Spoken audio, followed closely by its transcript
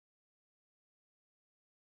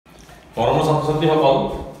মৰমৰ ছাত্ৰ-ছাত্ৰীসকল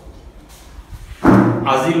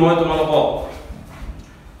আজি মই তোমালোকক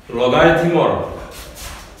লগাৰিথমৰ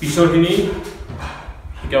পিছৰখিনি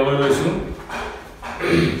শিকাবলৈ লৈছোঁ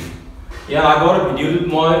ইয়াৰ আগৰ ভিডিঅ'টোত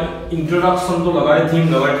মই ইন্ট্ৰডাকশ্যন টু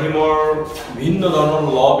লগাৰিথমৰ বিভিন্ন ধৰণৰ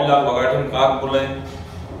লবিলাক লগাৰিথম কাক বোলে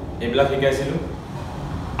এইবিলাক শিকাইছিলোঁ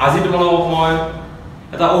আজি তোমালোকক মই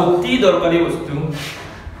এটা অতি দৰকাৰী বস্তু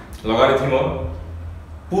লগাৰিথমৰ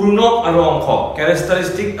পূৰ্ণক আৰু অংশক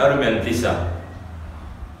ক্যাৰেক্টাৰিষ্টিক আৰু মেন্টিছা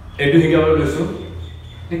এইটো শিকাবলৈ লৈছোঁ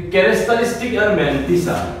ক্যাৰেক্টাৰিষ্টিক আৰু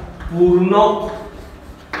মেন্টিছা পূৰ্ণক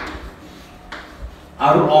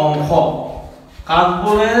আৰু অংশ কাক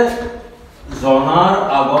বোলে জনাৰ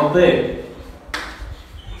আগতে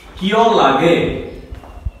কিয় লাগে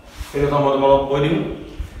এই কথা মই তোমালোকক কৈ দিম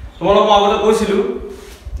তোমালোকক মই আগতে কৈছিলোঁ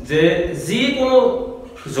যে যিকোনো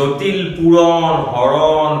জটিল পূৰণ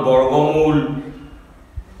হৰণ বৰ্গমূল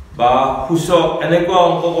বা সূচক এনেকুৱা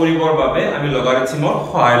অংক কৰিবৰ বাবে আমি লগাৰিথমৰ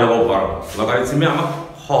সহায় ল'ব পাৰোঁ লগাৰিথমে আমাক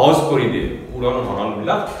সহজ কৰি দিয়ে পূৰণ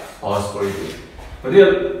হৰণবিলাক সহজ কৰি দিয়ে গতিকে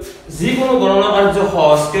যিকোনো গণনা কাৰ্য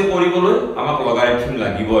সহজকৈ কৰিবলৈ আমাক লগাৰিথম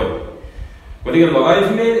লাগিবই গতিকে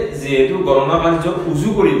লগাৰিথমে যিহেতু গণনা কাৰ্য উজু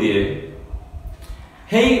কৰি দিয়ে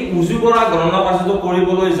সেই উজু কৰা গণনা কাৰ্যটো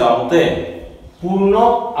কৰিবলৈ যাওঁতে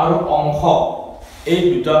পূৰ্ণক আৰু অংশ এই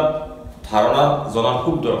দুটা ধাৰণা জনা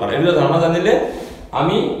খুব দৰকাৰ এই দুটা ধাৰণা জানিলে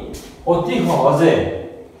আমি অতি সহজে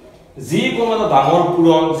যিকোনো এটা ডাঙৰ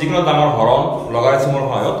পূৰণ যিকোনো ডাঙৰ হৰণ লগাৰিথমৰ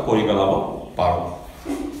সহায়ত কৰি পেলাব পাৰোঁ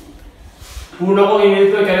পূৰ্ণকক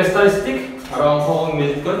ইংৰাজীত কয় ক্যাৰেক্টাৰিষ্টিক আৰু অংশক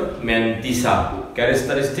ইংৰাজীত কয় মেন্টিছা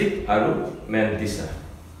ক্যাৰেক্টাৰিষ্টিক আৰু মেন্টিছা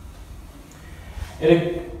এই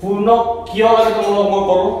পূৰ্ণক কিয় লাগে তোমালোকক মই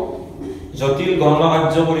ক'লোঁ জটিল গণনা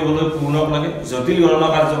কাৰ্য কৰিবলৈ পূৰ্ণক লাগে জটিল গণনা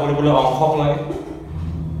কাৰ্য কৰিবলৈ অংশক লাগে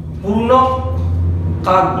পূৰ্ণক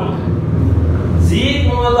কাক বোলে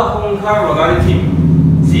যিকোনো এটা সংখ্যাৰ লগাৰিথম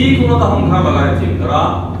যিকোনো এটা সংখ্যাৰ লগাৰিথম ধৰা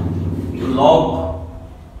log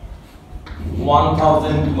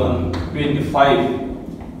 1025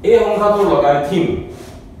 এই সংখ্যাটোৰ লগাৰিথম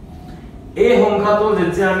এই সংখ্যাটোৰ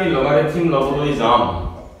যেতিয়া আমি লগাৰিথম ল'বলৈ যাম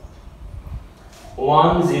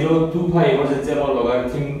 1025 ৰ যেতিয়া মই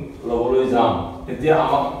লগাৰিথম ল'বলৈ যাম তেতিয়া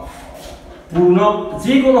আমাক পূৰ্ণ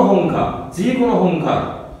যিকোনো সংখ্যা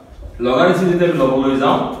লগাৰিথম যেতিয়া ল'বলৈ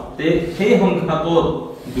যাম তে সেই সংখ্যাটোৰ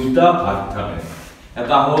দুটা ভাগ থাকে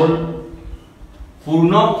এটা হ'ল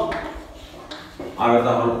পূৰ্ণক আৰু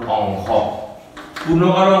এটা হ'ল অংশ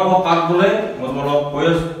পূৰ্ণক আৰু অংশ কাক বোলে মই তোমালোকক কৈ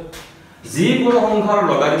আছো যিকোনো সংখ্যাৰ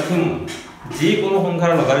লগাৰিথম যিকোনো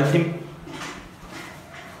সংখ্যাৰ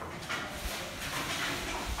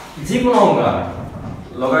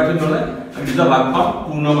লগাৰিথম হ'লে আমি দুটা ভাগ পাম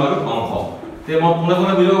পূৰ্ণক আৰু অংশ তে মই পুনে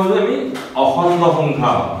বুজাব খুজিছো আমি অখণ্ড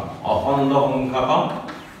সংখ্যা পাম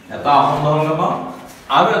এটা অখণ্ড সংখ্যা পাম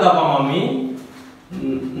আৰু এটা পাম আমি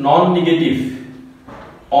নন নিগেটিভ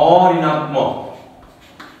অঋণাত্মক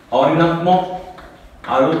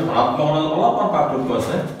আৰু ধনাত্মক অলপমান পাৰ্থক্য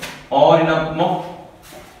আছে অঋণাত্মক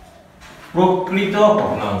প্ৰকৃত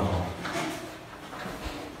ভগ্নাংশ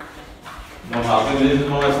মই ভালকৈ বুজাইছো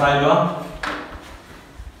তোমালোকে চাই লোৱা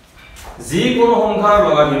যিকোনো সংখ্যাৰ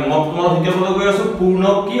লগাৰিথম মই তোমালোকক শিকাবলৈ গৈ আছো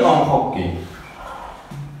পূৰ্ণক কি অংশক কি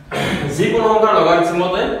যিকোনো সংখ্যাৰ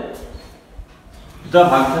লগাৰিথমতে দুটা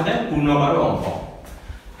ভাগ থাকে পূৰ্ণক আৰু অংশ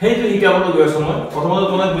সেইটো শিকাবলৈ গৈ আছো মই প্ৰথমতে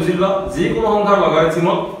তোমালোকে বুজি লোৱা যিকোনো সংখ্যাৰ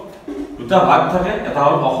লগাৰিথমত দুটা ভাগ থাকে এটা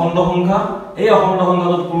হ'ল অখণ্ড সংখ্যা এই অখণ্ড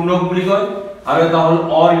সংখ্যাটোক পূৰ্ণক বুলি কয় আৰু এটা হ'ল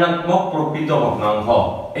অঋণাত্মক প্ৰকৃত ভগ্নাংশ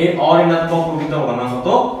এই অঋণাত্মক প্ৰকৃত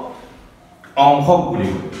ভগ্নাংশটোক অংশক বুলি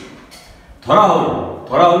কয় ধৰা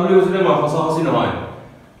হ'ল বুলি কৈছিলে মই সঁচা নহয়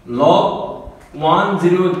log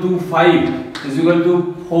 1025 is equal to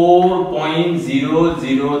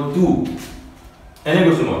 4.002 এনে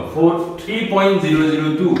কৈছো মই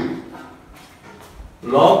 3.002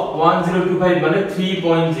 log 1025 মানে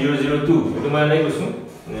 3.002 এটো মই এনে কৈছো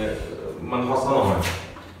মানে সঁচা নহয়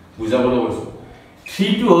বুজাবলৈ কৈছো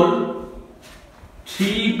 3 টো হ'ল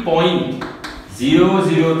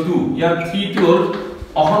 3.002 ইয়াৰ 3 টো হ'ল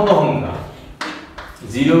অখণ্ড সংখ্যা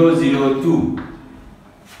 002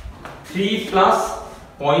 3 plus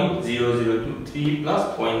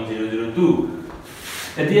 0.002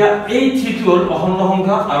 এতিয়া এই 3 টো হ'ল অখণ্ড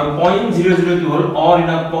সংখ্যা আৰু 0.002 হ'ল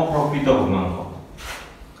অঋণাত্মক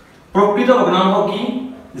প্ৰকৃত ভগ্নাংশ কি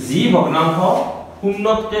যি ভগ্নাংশ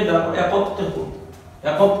শূন্যতকৈ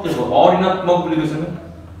একতকৈ অঋণাত্মক বুলি কৈছে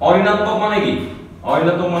অঋণাত্মক মানে কি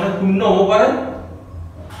অঋণাত্মক মানে শূন্য হ'ব পাৰে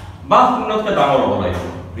বা শূন্যতকৈ ডাঙৰ হ'ব লাগিব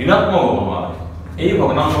ঋণাত্মক হ'ব নোৱাৰে এই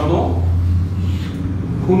ভগ্নাংশটো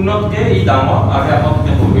শূন্যতকৈ ই ডাঙৰ আৰু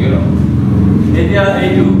একতকৈ সৰু হৈ গ'ল এতিয়া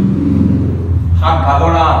এইটো 7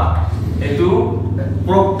 ভাগৰ 8 এইটো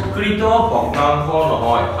প্ৰকৃত ভগ্নাংশ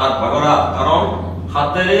নহয় 7 ভাগৰ 8 কাৰণ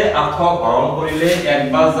 7ৰে 8ক হৰণ কৰিলে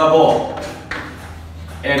একবাৰ যাব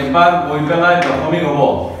একবাৰ গৈ পেলাই দশমিক হ'ব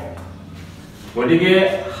গতিকে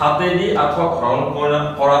 7 দি 8ক হৰণ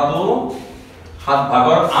কৰাটো 7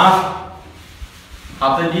 ভাগৰ 8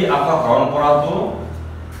 7 দি 8ক হৰণ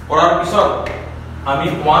কৰাৰ পিছত আমি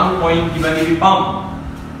 1 পইণ্ট কিবা কিবি পাম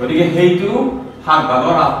গতিকে হেইটো 7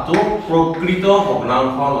 ভাগৰ 8টো প্ৰকৃত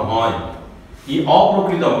ভগ্নাংশ নহয় ই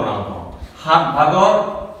অপ্ৰকৃত ভগ্নাংশ 7 ভাগৰ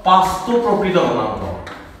 5টো প্ৰকৃত ভগ্নাংশ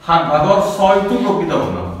 7 ভাগৰ 6টো প্ৰকৃত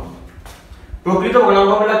ভগ্নাংশ প্ৰকৃত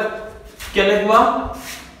ভগ্নাংশবিলাক কেনেকুৱা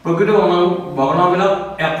প্ৰকৃত ভগ্নাংশবিলাক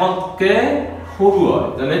একতকে সৰু হয়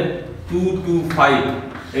যেনে 2 to 5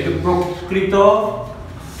 এইটো প্ৰকৃত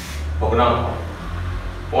ভগ্নাংশ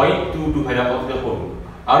 0.2 to 5 একতকে সৰু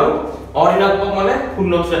আৰু অঋণাত্মক মানে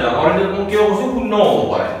 0 ছে ডাঙৰ অঋণাত্মক কিয় কৈছো 0 হ'ব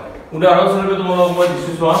পাৰে উদাহৰণস্বৰূপে তোমালোকক মই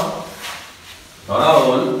দিছো চোৱা ধৰা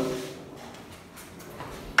হ'ল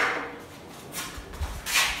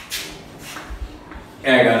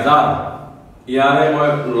 1000 ইয়াৰে মই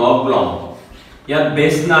লগ লম ইয়াত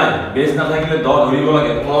বেছ নাই বেছ নাথাকিলে 10 ধৰিব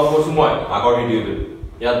লাগে তোমালোকক কৈছো মই আগৰ ভিডিওতে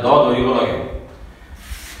ইয়াত 10 ধৰিব লাগে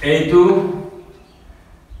এইটো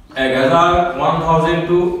 1000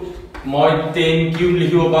 টো মই 10 কিউব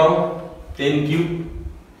লিখিব পাৰো 10 কিউব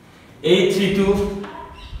a3 টো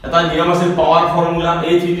এটা নিয়ম আছে পাৱাৰ ফৰ্মুলা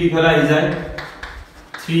a3 টো ইফালে আহি যায়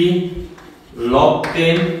 3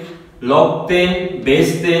 log 10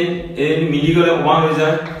 base 10 এর মিলি গলে 1 হৈ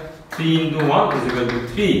যায় 3 into 1 is equal to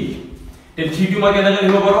 3 তে 3 টো মই কেনেকৈ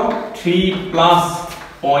লিখিব পাৰো 3 plus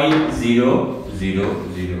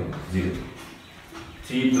 0.0000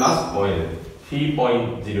 3 plus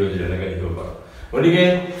 3.00 এনেকৈ লিখিব পাৰো গতিকে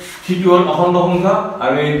 3 টো হ'ল অখণ্ড সংখ্যা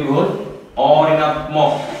আৰু এইটো হ'ল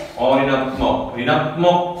অঋণাত্মক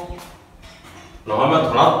ঋণাত্মক নহয় বা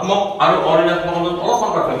ধনাত্মক আৰু অঋণাত্মক মাজত অলপমান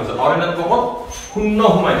পাৰ্থক্য আছে অঋণাত্মকত 0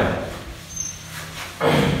 সোমাই থাকে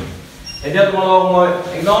এতিয়া তোমালোকক মই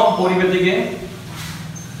একদম পৰিবেতিকে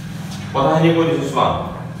কথাখিনি কৈ দিছো চোৱা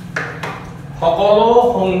সকলো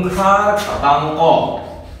সংখ্যাৰ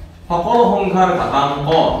ঘাতাংক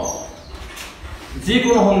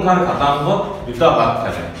যিকোনো সংখ্যাৰ ঘাতাংকত দুটা ভাগ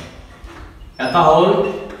থাকে এটা হ'ল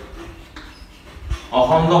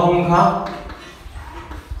অখণ্ড সংখ্যা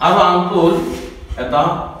আৰু আনটো হ'ল এটা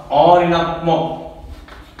অঋণাত্মক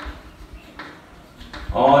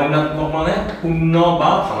মানে 0 বা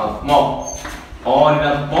ধনাত্মক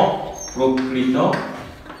অঋণাত্মক প্ৰকৃত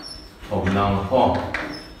ভগ্নাংশ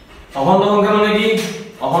অখণ্ড সংখ্যা মানে কি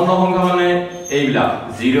অখণ্ড সংখ্যা মানে এইবিলাক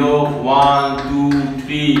 0 1 2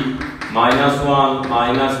 3 -1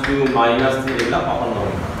 -2 -3 এইবিলাক অখণ্ড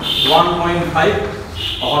সংখ্যা 1.5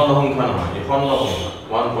 অখণ্ড সংখ্যা নহয় এখণ্ড সংখ্যা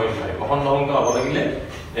 1.5 অখণ্ড সংখ্যা হ'ব লাগিলে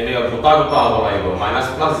এনে দুটা হ'ব লাগিব মাইনাস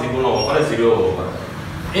প্লাস যিকোনো হ'ব পাৰে 0 হ'ব পাৰে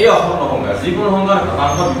এই অখণ্ড সংখ্যা যিকোনো সংখ্যাৰ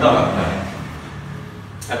ঘাতাংক দুটা ভাগ থাকে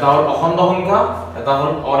এটা হ'ল অখণ্ড সংখ্যা এটা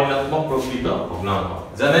হ'ল অঋণাত্মক প্ৰকৃত ভগ্নাংশ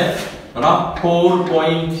যেনে ধৰা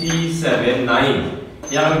 4.379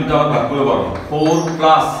 ইয়াক আমি দুটা ভাগ কৰিব পাৰো 4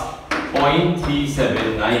 plus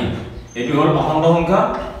 0.379 এটো হ'ল অখণ্ড সংখ্যা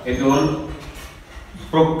এটো হ'ল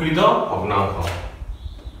প্ৰকৃত ভগ্নাংশ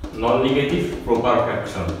নন নেগেটিভ প্ৰপাৰ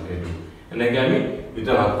ফ্ৰেকশন এটো এনেকৈ আমি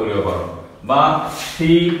দুটা ভাগ কৰিব পাৰো বা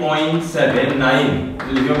 3.79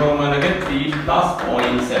 লিখিব পাৰো মানে 3 plus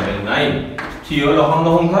 0.79 3 হ'ল অখণ্ড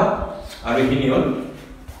সংখ্যা আৰু এখিনি হ'ল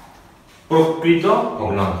প্ৰকৃত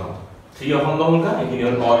ভগ্নাংশ 3 অখণ্ড সংখ্যা এখিনি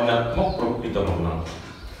হ'ল অঋণাত্মক প্ৰকৃত ভগ্নাংশ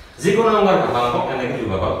যিকোনো সংখ্যাৰ ঘাতাংক এনেকৈ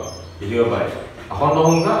দুভাগত লিখিব পাৰে অখণ্ড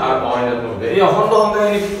সংখ্যা আৰু অঋণাত্মক এই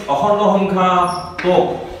অখণ্ড সংখ্যাটো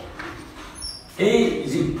এই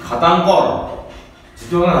ঘাতাংকৰ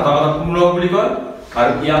যিটো ঘাতাংক পূৰ্ণক বুলি কয়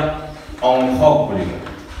আৰু ইয়াক অংশক বুলি কয়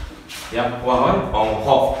ইয়াক কোৱা হয়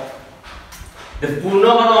অংশক তে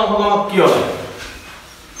পূৰ্ণক আৰু অংশক কি হয়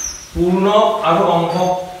পূৰ্ণক আৰু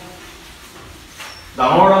অংশক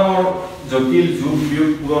ডাঙৰ জটিল যোগ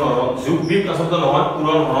বিয়োগ পূৰণ হৰণ যোগ বিয়োগ আচলতে নহয়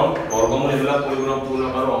পূৰণ হৰণ বৰ্গমূল এইবিলাক পৰিপূৰণ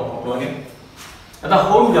পূৰ্ণক আৰু অংশক লাগে এটা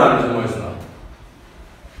সৰু উদাহৰণ দিছো মই শুনা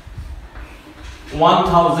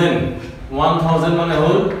 1000 মানে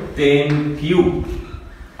হ'ল 10 cube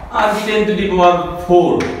and 10 to the power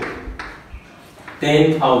 4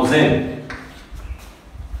 10,000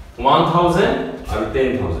 1000 and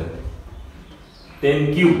 10,000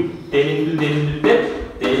 10 cube 10 into 10 into 10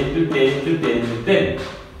 10 into 10 into 10 into 10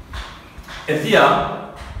 এতিয়া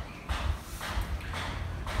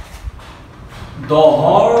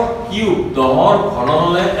দহৰ কিউব দহৰ ঘন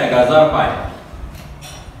হলে 1000 পায়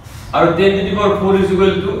আৰু 10 to the power 4 is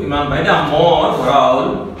equal to ইমান পায় না মই ধৰা হ'ল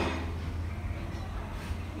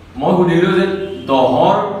মই সুধিলো যে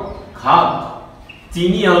দহৰ ঘাত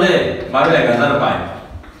 3 হলে 1000 পায়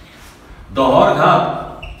 10 ৰ ঘাত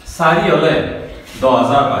 4 হলে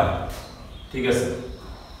 10000 পায় ঠিক আছে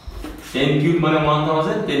 10 কিউব মানে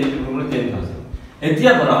 1000 10 কিউব মানে 10000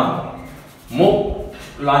 এতিয়া ধৰা মোক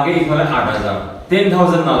লাগে ইফালে 8000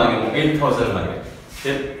 10000 না লাগে মোক 8000 লাগে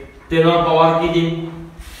 10 ৰ পাৱাৰ কি দিম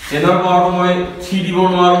 10 ৰ পাৱাৰ মই 3 দিব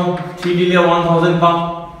নোৱাৰো 3 দিলে 1000 পাম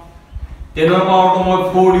 10 ৰ পাৱাৰ মই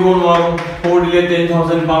 4 দিব নোৱাৰো 4 দিলে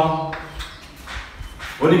 10000 পাম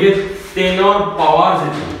ওদিকে 10 ৰ পাৱাৰ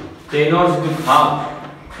যেটো 10 ৰ যেটো ঘাত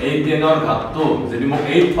এই 10 ৰ ঘাতটো যদি মোক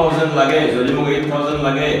 8000 লাগে যদি মোক 8000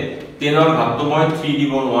 লাগে 10 ৰ ঘাতটো মই 3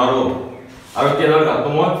 দিব নোৱাৰো আৰু 10 ৰ ঘাতটো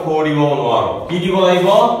মই 4 দিব নোৱাৰো কি দিব লাগিব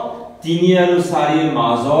 3 আৰু 4 ৰ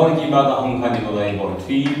মাজৰ কিবা এটা সংখ্যা দিব লাগিব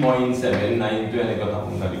 3.792 এনেকা এটা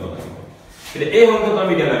সংখ্যা দিব লাগিব কিন্তু এই সংখ্যাটো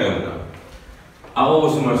আমি কেনেকৈ পাম আও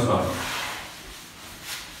বসুমাৰ চোৱা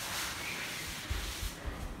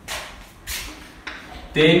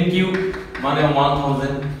 10 কিউব মানে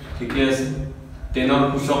 1000 ঠিক আছে 10 ৰ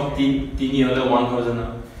ঘাত 3 হলে 1000 না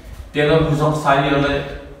 10 ৰ ঘাত 4 হলে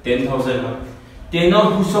 10000 না 10 ৰ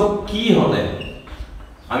ঘাত কি হলে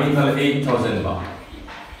আমি ইফালে 8000 পাম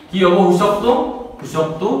কি হ'ব ঘাতটো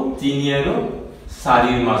 3 আৰু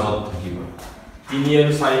 4 ৰ মাজত থাকিব 3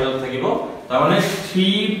 আৰু 4 ৰ মাজত থাকিব তাৰ মানে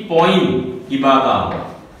 3 পইণ্ট কিবা এটা হ'ব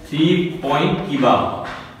 3 পইণ্ট কিবা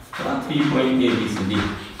 3 পইণ্ট ABCD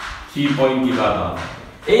 3 পইণ্ট কিবা এটা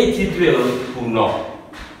এই চিত্ৰটো হল পূৰ্ণ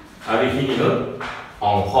আৰু এইখিনি হল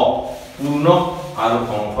অংশ পূৰ্ণ আৰু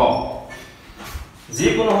অংশ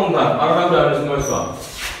যিকোনো সংখ্যা আৰু এটা উদাহৰণ মই চোৱা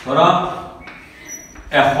ধৰা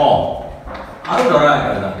 100 আৰু ধৰা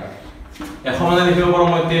 1000 100 মানে লিখিব পাৰো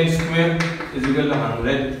মই 10 স্কয়াৰ = 100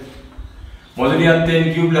 মই যদি ইয়াত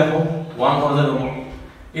 10 কিউব লিখো 1000 হ'ব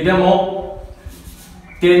এটা মোক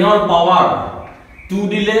 10 ৰ পাৱাৰ 2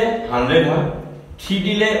 দিলে 100 হয় 3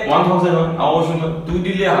 দিলে 1000 হয় অবশ্যই 2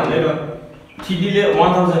 দিলে 100 হয় 3 দিলে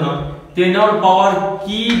 1000 হয় 10 ৰ পাৱাৰ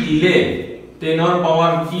কি দিলে 10 ৰ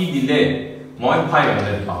পাৱাৰ কি দিলে মই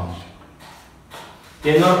 500 পাম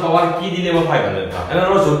 10 ৰ পাৱাৰ কি দিলে মই 500 পাম এনে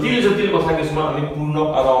জটিল জটিল কথা কিছুমান আমি পূৰ্ণ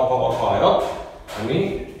আৰু অংকৰ সহায়ত আমি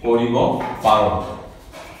কৰিব পাৰো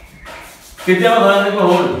কেতিয়াবা ধৰা এনেকৈ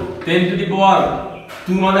হ'ল 10 টু দি পাৱাৰ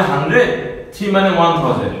 2 মানে 100 3 মানে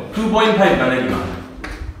 1000 2.5 মানে কিমান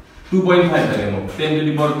 2.5 লাগে মোক 10 to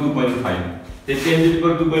the power 2.5 তে 10 to the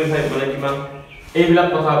power 2.5 মানে কিমান এইবিলাক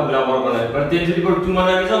কথা উলাবৰ কাৰণে বাট 10 to the power 2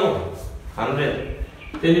 মানে আমি জানো 100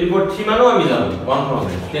 10 to the power 3 মানেও আমি জানো 1000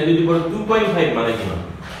 10 to the power 2.5 মানে কিমান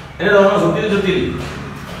এনে ধৰণৰ জটিল জটিল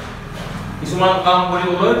কিছুমান কাম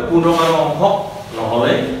কৰিবলৈ পূৰ্ণকাৰ অংক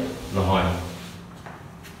নহলে নহয়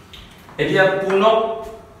এতিয়া পূৰ্ণ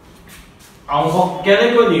অংক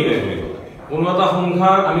কেনেকৈ নিৰ্ণয় কৰিব লাগে কোনো এটা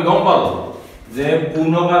সংখ্যাৰ আমি গম পালো যে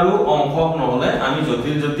পূৰ্ণকাৰো অংশক নহলে আমি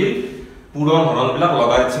জটিল জটিল পূৰণ হৰণবিলাক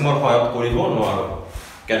লগাৰিথমৰ সহায়ত কৰিব নোৱাৰো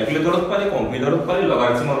ক্যালকুলেটৰত পাৰি কম্পিউটাৰত পাৰি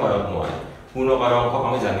লগাৰিথমৰ সহায়ত নোৱাৰে পূৰ্ণকাৰো অংশক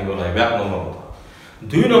আমি জানিব লাগিব এক নম্বৰ কথা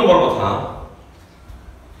দুই নম্বৰ কথা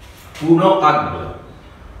পূৰ্ণকাক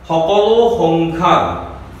সকলো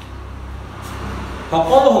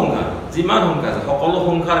সংখ্যা যিমান সংখ্যা আছে সকলো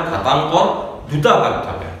সংখ্যাৰ ঘাতাংকৰ দুটা ভাগ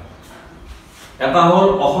থাকে এটা হল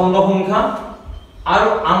অখণ্ড সংখ্যা আৰু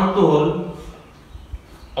আনটো হল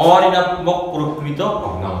অঋণাত্মক প্ৰকৃত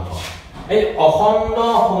ভগ্নাংশ এই অখণ্ড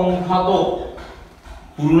সংখ্যাটো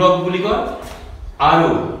পূৰ্ণক বুলি কয় আৰু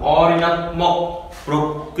অঋণাত্মক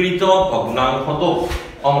প্ৰকৃত ভগ্নাংশটো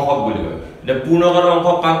অংশক বুলি কয় এটা পূৰ্ণকাৰ অংশ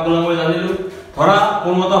কাক বলে মই জানিলো ধৰা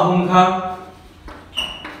কোনো এটা সংখ্যা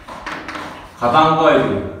ঘাতাংক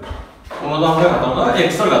এইটো কোনো এটা সংখ্যা ঘাতাংক x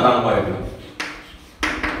ৰ ঘাতাংক এইটো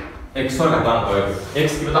x ৰ ঘাতাংক এইটো x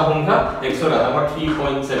কিবা সংখ্যা x ৰ ঘাতাংক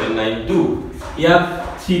 3.792 ইয়াত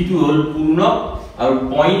 3 টো হল পূৰ্ণ আৰু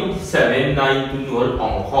 0.792 হল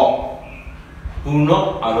অংশ পূৰ্ণ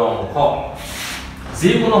আৰু অংশ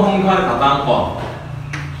যিকোনো সংখ্যাৰ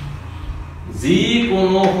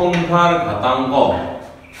ঘাতাংক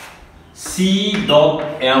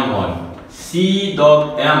c.m হয়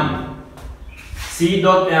c.m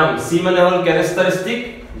c মানে হল ক্যারেক্টারিস্টিক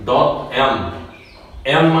 .m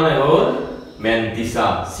m মানে হল মেন্টিসা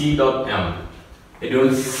c.m এটো হল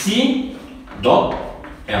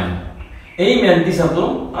c.m এই মেন্টিসাটো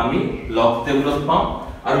আমি লগ টেবুলত পাম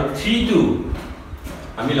আৰু 3 টো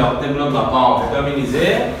আমি লগ টেবুলত নাপাও এটা আমি নিজে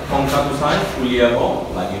সংখ্যাটো চাই উলিয়াব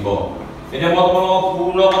লাগিব এটা বৰ্তমান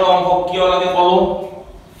পূৰ্ণকাৰ অংক কিয় লাগে কলো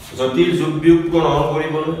জটিল যোগ বিয়োগ গণনা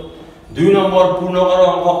কৰিবলৈ দুই নম্বৰ পূৰ্ণকাৰ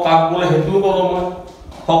অংক কাক বলে হেতু কলো মই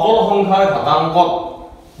সকলো সংখ্যাৰ ঘাতাংকত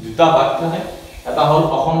দুটা ভাগ থাকে এটা হল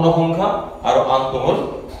অখণ্ড সংখ্যা আৰু আনটো হল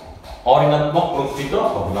অঋণাত্মক প্ৰকৃত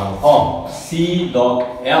ভগ্নাংশ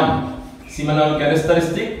c.m c মানে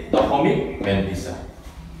ক্যাৰেক্টাৰিস্টিক দশমিক মেন্টিসা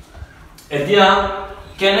এতিয়া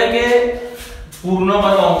কেনেকে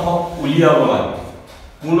পূৰ্ণমান অংক উলিয়াব লাগে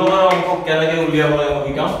পূৰ্ণমান অংক কেনেকৈ উলিয়াব লাগে মই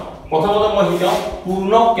শিকাম প্ৰথমতে মই শিকাম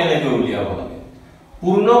পূৰ্ণক কেনেকৈ উলিয়াব লাগে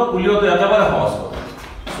পূৰ্ণক উলিয়াওতে একেবাৰে সহজ কথা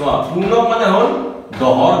চোৱা পূৰ্ণক মানে হ'ল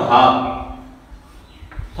 10ৰ ঘাত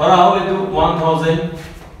ধৰা হ'ল এইটো 1000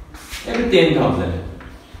 এইটো 10000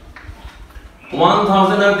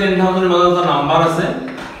 1000 আৰু 10000 ৰ মাজত এটা নাম্বাৰ আছে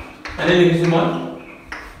এনে লিখিছো মই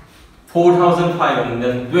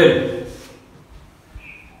 4512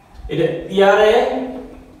 এটা ইয়াৰে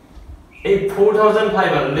এই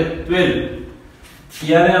 4512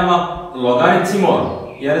 ইয়াৰে আমাক লগাৰিথমৰ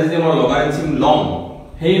ইয়াৰে যে মই লগাৰিথম লম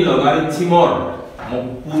সেই লগাৰিথমৰ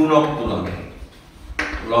পূৰ্ণকটো লাগে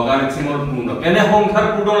লগাৰিথমৰ পূৰ্ণক এনে সংখ্যাৰ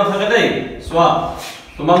পূৰ্ণ নাথাকে দেই চোৱা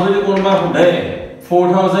তোমাক যদি কোনোবা সুধে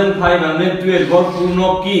 4512 ৰ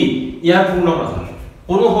পূৰ্ণক কি ইয়াৰ পূৰ্ণক নাথাকে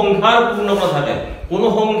কোনো সংখ্যাৰ পূৰ্ণক নাথাকে কোনো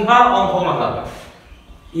সংখ্যাৰ অংশ নাথাকে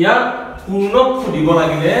ইয়াৰ পূৰ্ণক সুধিব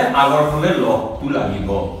লাগিলে আগৰ ফালে লগটো লাগিব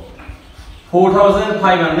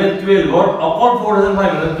 4512 ৰ অকল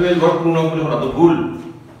 4512 ৰ পূৰ্ণক বুলি কথাটো ভুল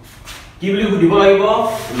কি বুলি সুধিব লাগিব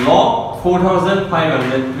লগ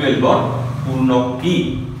 4512 ৰ পূৰ্ণক কি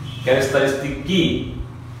ক্যাৰেক্টাৰিষ্টিক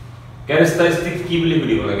কি বুলি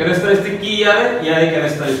সুধিব লাগে ক্যাৰেক্টাৰিষ্টিক কি ইয়াৰে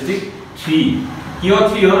ক্যাৰেক্টাৰিষ্টিক 3 কিয়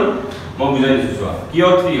 3 হ'ল মই বুজাই দিছো চোৱা কিয়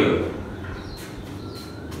 3 হ'ল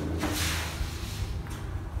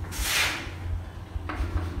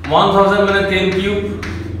 1000 মানে 10 কিউব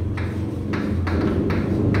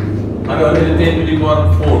আৰু হলে 10 টু দি পাৱাৰ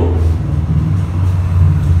 4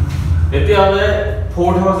 এতিয়া হলে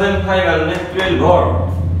 4512 ৰ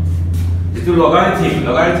যেটো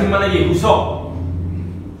লগাৰিথম মানে কি সূচক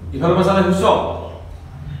ইফালে পাছালে সূচক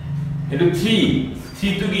এটো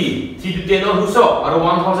 3 টু কি 3 টু 10 ৰ সূচক আৰু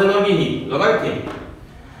 1000 ৰ কি লগাৰিথম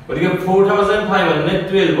গতিকে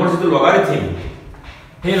 4512 ৰ যেটো লগাৰিথম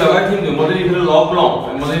हे লগাৰিথমটো মই ইফালে লগ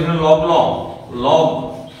লগ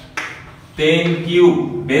 10 কিউব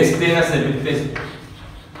বেস 10 আছে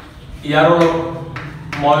ইয়াৰো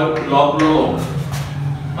মই লগ ললো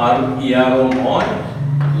আৰু ইয়াৰো মই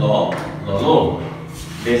লগ ললো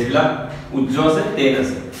বেসবিলাক উজ্জ আছে 10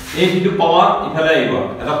 আছে এই যেটো পাৱাৰ ইফালে আহিব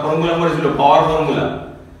এটা ফৰ্মুলা কৰিছিল পাৱাৰ ফৰ্মুলা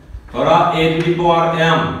ধৰা a to the power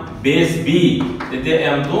m base b তেতিয়া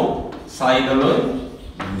m টো সাইডলৈ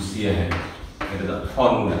গুচি আহে এটা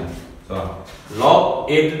ফর্মুলা তো log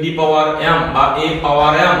a to the power m বা a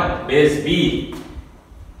power m base b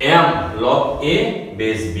m log a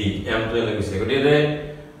base b m তো লাগিছে গতিকে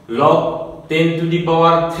log 10 to the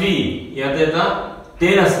power 3 ইয়াতে এটা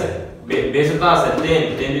 10 আছে বেস এটা আছে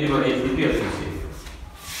 10 to the power 8 টো আছে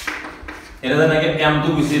এটা নাকি m তো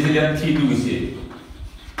গুচি দিলে 3 তো গুচি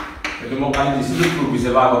এটো মই কালি দিছিলো তো গুচি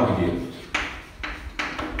বা আগৰ ভিডিও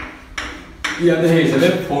ইয়াতে হেইছে 4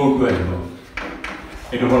 টো আহিব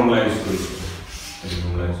এটো ফৰ্মুলা ইউজ কৰিছো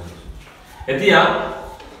এতিয়া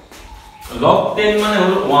log 10 মানে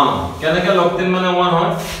হল 1 কেনেকৈ log 10 মানে 1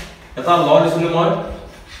 হয় এটা লগ দিছিলো মই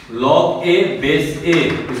log a base a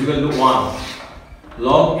 = 1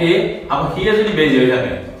 log a अब here যদি বেস হৈ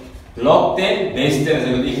থাকে log 10 base 10 আছে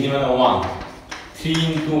গতি ইখিনি মানে 1 3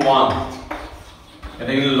 into 1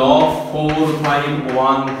 এটা কি log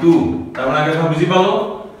 4512 তাৰ মানে কথা বুজি পালো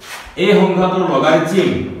এই সংখ্যাটোৰ লগাৰিথম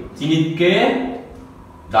চিনিতকে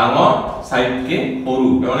ডাঙৰ সাইডকে সৰু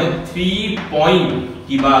মানে 3 পইণ্ট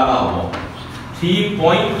কিবা এটা হ'ব 3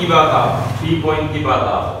 পইণ্ট কিবা এটা 3 পইণ্ট কিবা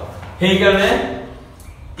এটা সেই কাৰণে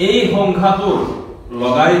এই সংখ্যাটোৰ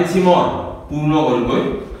লগাৰিথমৰ পূৰ্ণ গলকৈ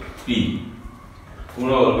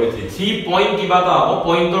 3 পইণ্ট কিবা এটা হ'ব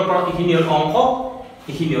পইণ্টৰ পৰা ইখিনি হ'ল অংশ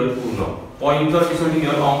ইখিনি হ'ল পূৰ্ণ পইণ্টৰ পিছৰখিনি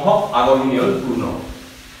হ'ল অংশ আগৰখিনি হ'ল পূৰ্ণ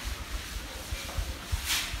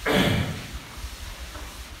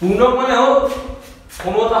পূৰ্ণ মানে হ'ল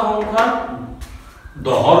কোনো এটা সংখ্যা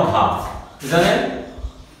 10ৰ ঘাত জানে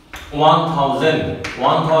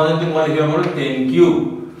 1000 টো মই লিখিব পাৰো 10 কিউব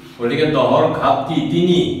গতিকে 10ৰ ঘাত কি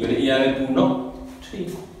 3 গতিকে ইয়াৰে পূৰ্ণ 3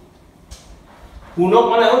 পূৰ্ণক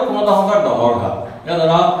মানে হ'ল কোনো এটা সংখ্যাৰ 10ৰ ঘাত এটা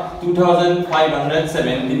ধৰা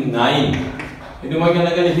 2579 এটো মই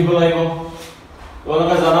কেনেকৈ লিখিব লাগিব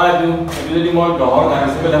তোমালোকে জানা এটো যদি মই 10ৰ ঘাত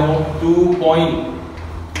হিচাপে লিখো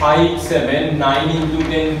 2.579 into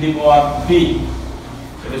 10 to the power 3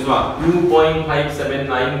 it is what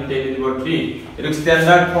 2.579 10 to the power 3 it is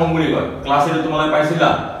standard form বুলি কয় ক্লাস এ তোমালে পাইছিলা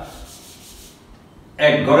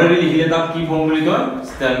এক গড়ৰে লিখিলে তাক কি ফৰ্ম বুলি কয়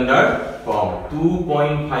standard form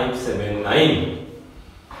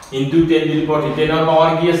 2.579 into 10 to the power 10 ৰ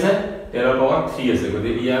পাৱাৰ কি আছে 10 ৰ পাৱাৰ 3 আছে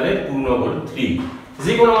গতিকে ইয়াৰে পূৰ্ণ হ'ল 3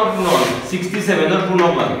 যি কোনো পূৰ্ণ 67 ৰ পূৰ্ণ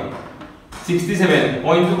লাগে 67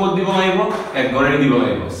 পইণ্ট টু কত দিব লাগিব এক গড়ৰে দিব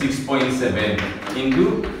লাগিব 6.7 into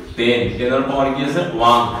 10 10 ৰ পাৱাৰ কি আছে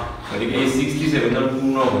 1 গতিকে এই 67 ৰ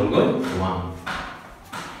পূৰ্ণ হ'ল গৈ 1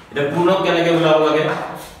 এটা পূৰ্ণক কেনেকৈ ওলাব লাগে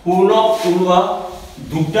পূৰ্ণক ওলোৱা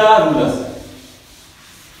দুটা ৰুল আছে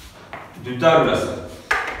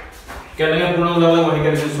কেনেকৈ পূৰ্ণক ওলাব লাগে মই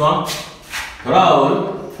শিকাইছো চোৱা ধৰা হ'ল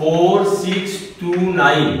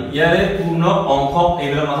 4629 ইয়াৰে পূৰ্ণক অংশ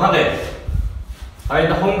এইবিলাক নাথাকে আৰু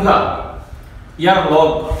এটা সংখ্যা ইয়াৰ লগ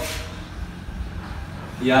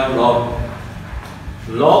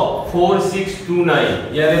log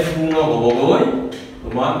 4629 ইয়াৰে পূৰ্ণক হ'বগৈ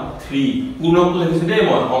তোমাৰ 3 পূৰ্ণকটো লিখিছো দেই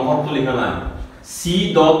মই অংশটো লিখা নাই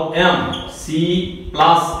c.m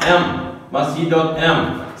বা c.m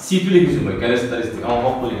c টো লিখিছো মই ক্যাৰেক্টাৰিষ্টিক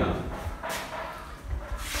অংশটো লিখা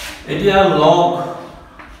এতিয়া log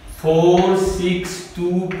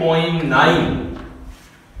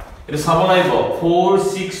 462.9 এটা চাব লাগিব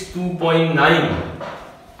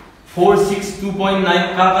 462.9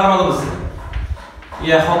 কাৰ মাজত আছে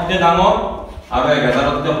ইয়া হতে ডাঙৰ আৰু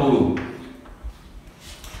 1000তকে সৰু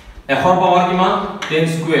এখৰ পাৱাৰ কিমান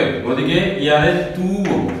 10 স্কয়াৰ গতিকে ইয়াৰে 2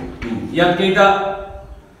 ইয়াত কেইটা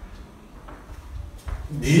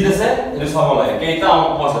ডিজিট আছে এটা চাব লাগে কেইটা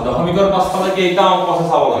অংক আছে দশমিকৰ পাছফালে কেইটা অংক আছে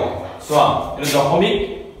চাব লাগে চোৱা এটা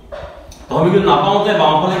দশমিক নাপাওঁতে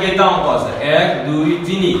বাওঁফালে কেইটা অংক আছে 1 2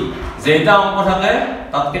 3 যেটা অংক থাকে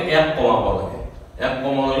তাতকে 1 কমাব লাগে 1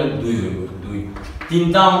 কমালে 2 হৈ গ'ল 2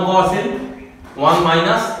 তিনটা অংক আছিল 1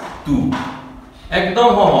 minus 2 একদম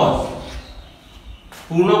সহজ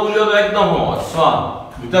পূৰ্ণ বুলিও একদম সহজ চোৱা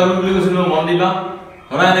দুটা ৰুল বুলি কৈছিল মন দিবা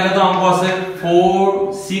ধৰা এনেকা অংক আছে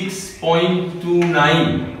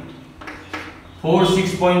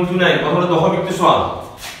 46.29 প্ৰথমে দশমিকটো চোৱা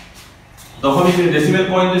দশমিক ডেসিমেল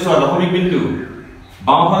পয়েন্টটো চোৱা দশমিক বিন্দু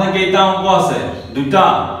বাওঁফালে কেইটা অংক আছে দুটা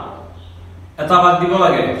এটা বাদ দিব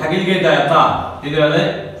লাগে থাকিল কেইটা এটা তেতিয়াহলে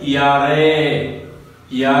ইয়াৰে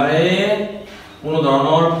কোনো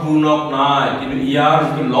ধৰণৰ পূৰ্ণক নাই কিন্তু ইয়াৰ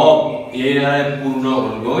যিটো লগ ইয়াৰে পূৰ্ণ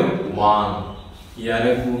হ'ল গৈ 1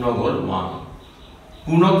 ইয়াৰে পূৰ্ণ হ'ল 1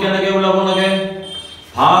 পূৰ্ণক কেনেকৈ ওলাব লাগে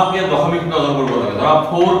ভাগকে দশমিক নজৰ কৰিব লাগে ধৰা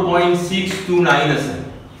 4.629 আছে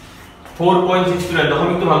 4.629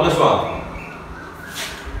 দশমিকটো ভালকৈ চোৱা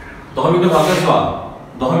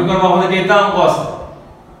দশমিকৰ বাওঁফালে কেইটা অংক আছে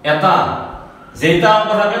এটা যেটা অংক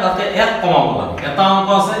থাকে তাতে 1 কমাব লাগে এটা অংক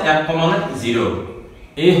আছে 1 কমালে 0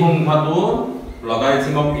 এই সংখ্যাটো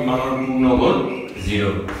লগাৰিথমিক কিমানৰ পূৰ্ণ হ'ল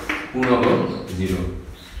 0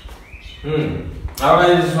 আৰু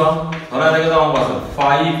এই চোৱা ধৰা এটা অংক আছে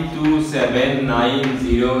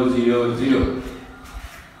 5279000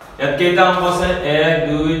 ইয়াত কেইটা অংক আছে 1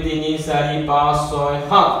 2 3 4 5 6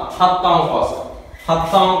 7 সাতটা অংক আছে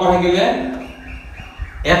সাতটা অংক থাকিলে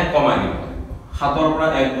 1 কমাই দিব 7ৰ পৰা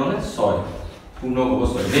 1 গলে 6 পূৰ্ণ হ'ব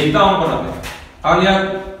 6 যেটা অংক থাকে আৰু ইয়াত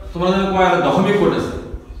তোমালোকে কোৱা দশমিক ক'ত আছে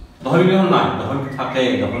দশমিক নাই দশমিক থাকে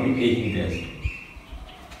দশমিক এইখিনিতে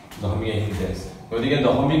আছে গতিকে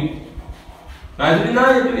দশমিক নাই যদি নাই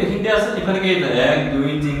এইটো এইখিনিতে আছে এখানে কেইটা 1 2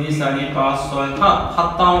 3 4 5 6 7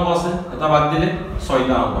 সাতটা অংক আছে এটা বাদ দিলে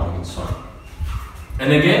 6টা অংক থাকে 6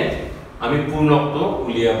 এনেকে আমি পূৰ্ণকটো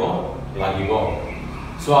উলিয়াব লাগিব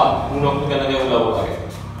চোৱা পূৰ্ণকটো কেনেকৈ উলাব লাগে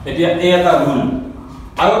এতিয়া এই এটা ৰুল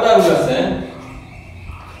আৰু এটা ৰুল আছে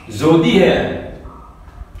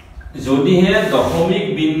যদিহে দশমিক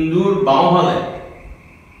বিন্দুৰ বাওঁফালে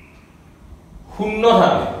শূন্য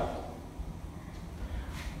থাকে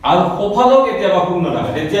আৰু সোঁফালেও কেতিয়াবা শূন্য থাকে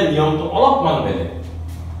তেতিয়া নিয়মটো অলপমান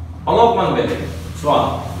বেলেগ চোৱা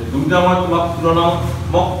দুটা মই তোমাক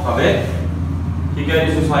তুলনামূলকভাৱে শিকাই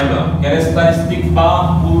দিছো চাইবা ক্যাৰেক্টাৰিষ্টিক বা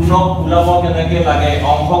পূৰ্ণক ওলাব কেনেকৈ লাগে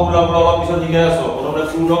অংশ ওলাবলৈ অলপ পিছত শিকাই আছো প্ৰথমে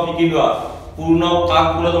পূৰ্ণক শিকি লোৱা পূৰ্ণক কাক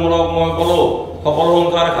বোলে তোমালোকক মই ক'লো সকলো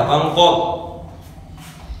সংখ্যাৰ ঘাতাংকত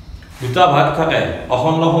দুটা ভাগ থাকে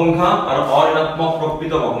অখণ্ড সংখ্যা আৰু অঋণাত্মক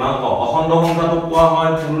প্ৰকৃত ভগ্নাংশ অখণ্ড সংখ্যাটোক কোৱা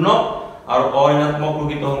হয় পূৰ্ণক আৰু অঋণাত্মক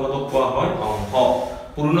প্ৰকৃত সংখ্যাটোক কোৱা হয় অংশ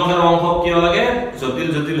পূৰ্ণক আৰু অংশক কিয় লাগে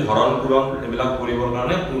জটিল হৰণ পূৰণ এইবিলাক কৰিবৰ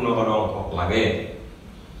কাৰণে পূৰ্ণক আৰু অংশক লাগে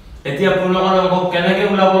এতিয়া পূৰ্ণক আৰু অংশক কেনেকৈ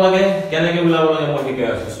ওলাব লাগে মই শিকাই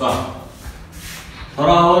আছো চোৱা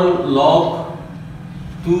ধৰা হ'ল log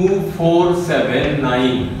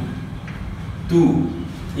 2479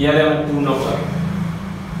 ইয়াৰে পূৰ্ণক লাগে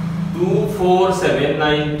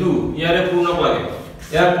 24792 ইয়াৰে পূৰ্ণক লাগে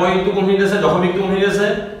ইয়াৰ পইণ্টটো কোনখিনিত আছে দশমিকটো কোনখিনিত আছে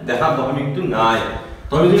দেখা দশমিকটো নাই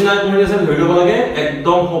কোনখিনিত আছে ধৰি ল'ব লাগে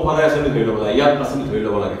একদম সোঁফালে আছে ধৰি ল'ব লাগে ইয়াত আছে ধৰি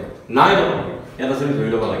ল'ব লাগে নাই দশমিক ইয়াত আছে ধৰি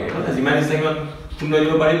ল'ব লাগে মানে যিমান ইচ্ছা সিমান শূন্য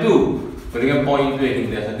দিব পাৰিতো গতিকে পইণ্টটো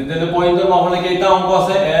এইখিনিতে আছে তেতিয়াহ'লে পইণ্টৰ বাওঁফালে কেইটা অংক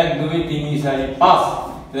আছে 1 2 3 4 5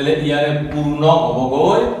 তেতিয়াহ'লে ইয়াৰে পূৰ্ণক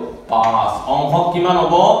হ'বগৈ 5 অংশক কিমান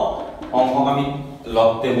হ'ব অংশক আমি লগ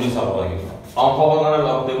টেবুল চাব লাগিব অংশকৰ কাৰণে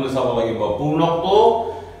লগ টেবুল চাব লাগিব পূৰ্ণকটো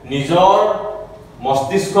নিজৰ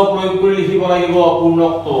মস্তিষ্ক প্ৰয়োগ কৰি লিখিব লাগিব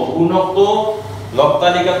পূৰ্ণকটো লগ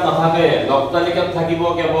তালিকাত নাথাকে লগ তালিকাত থাকিব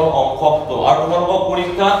কেৱল অংশটো আৰু তোমালোকৰ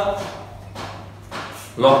পৰীক্ষাত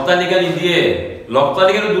লগ তালিকা নিদিয়ে লগ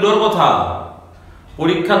তালিকাটো দূৰৰ কথা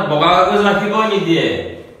পৰীক্ষাত বগা কাগজ ৰাখিবই নিদিয়ে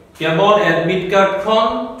কেৱল এডমিট কাৰ্ডখন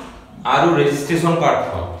আৰু ৰেজিষ্ট্ৰেচন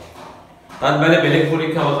কাৰ্ডখন তাত বেলেগ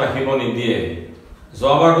পৰীক্ষা ৰাখিব নিদিয়ে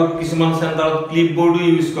যোৱাবাৰটো কিছুমান চেণ্টাৰত ক্লিপবোৰ্ডো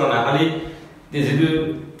ইউজ কৰা নাই খালি যেটো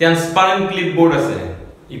ট্ৰান্সপাৰেন্ট ক্লিপবোৰ্ড আছে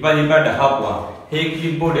ইপাৰ দেখা পোৱা সেই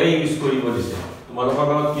ক্লিপবোৰ্ডে ইউজ কৰিব দিছে তোমালোকৰ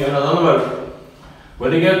লগত কি হয় নাজানো বাৰু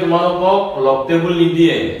গতিকে তোমালোকক লগ টেবুল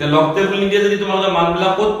নিদিয়ে তে লগ টেবুল নিদিয়ে যদি তোমালোকে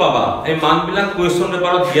মানবিলাক ক'ত পাবা এই মানবিলাক কোৱেশ্চন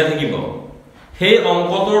পেপাৰত দিয়া থাকিব সেই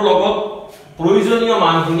অংকটোৰ লগত প্ৰয়োজনীয়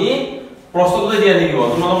মানখিনি প্ৰশ্নতে দিয়া থাকিব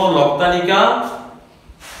তোমালোকৰ লগ তালিকা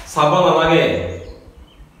চাব নালাগে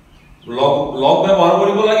লগ ব্যৱহাৰ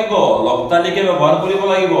কৰিব লাগিব লগ তালিকা ব্যৱহাৰ কৰিব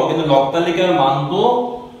লাগিব কিন্তু লগ তালিকাৰ মানটো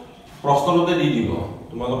প্ৰশ্নতে দি দিব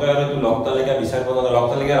তোমালোকে আৰু এইটো লগ তালিকা বিচাৰিব নালাগে লগ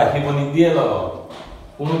তালিকা ৰাখিব নিদিয়ে লগত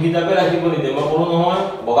কোনো কিতাপে ৰাখিব নিদিয়ে মই ক'লো নহয়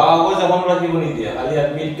বগা কাগজ এখন ৰাখিব নিদিয়ে খালি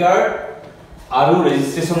এডমিট কাৰ্ড আৰু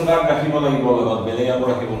ৰেজিষ্ট্ৰেচন কাৰ্ড ৰাখিব লাগিব লগত বেলেগ একো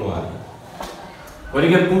ৰাখিব নোৱাৰে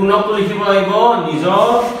গতিকে পূৰ্ণটো লিখিব লাগিব নিজৰ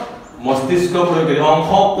মস্তিষ্ক প্ৰয়োগ কৰি অংশ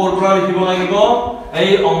ক'ৰ পৰা লিখিব লাগিব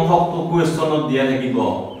এই অংশটো কুৱেশ্চনত দিয়া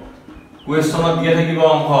থাকিব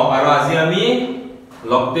অংশ আৰু আজি আমি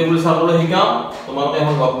লগ টেবুল চাবলৈ শিকাম তোমালোকে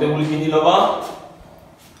এখন লগ টেবুল কিনি ল'বা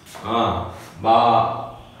বা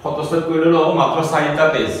ফটোস্টেট কৰি ল'ব মাত্ৰ 4টা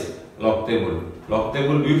পেজ লগ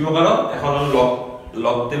টেবুল দুই প্ৰকাৰৰ এখন হ'ল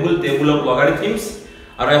লগ টেবুল অফ লগাৰিথমছ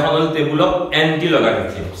আৰু এখন হ'ল টেবুল অফ এন্টি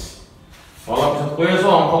লগাৰিথমছ অলপ পিছত কৈ আছো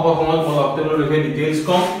অংক সময়ত মই লগ টেবুলৰ বিষয়ে ডিটেইলছ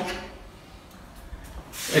কম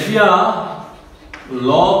এতিয়া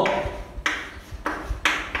লগ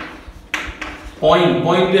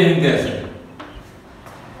পইণ্ট হিংতে আছে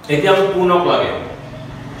এতিয়া আমি পূৰ্ণক লাগে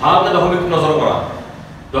ভালকে দশমিক নজৰ কৰা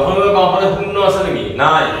দশমিকৰ বাওঁফালে শূন্য আছে নেকি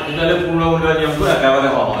নাই তেতিয়াহ'লে পূৰ্ণ উলিওৱা নিয়মটো একেবাৰে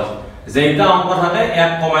সহজ যেইটা অংক থাকে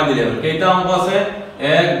এক কমাই দিলে হ'ল কেইটা অংক আছে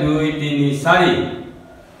 1 2 3 4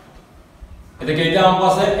 এটা কেইটা অংক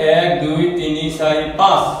আছে 1 2 3 4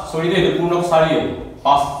 5 সৰি দে পূৰ্ণক 4 হ'ব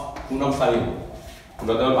 5 পূৰ্ণক 4 হ'ব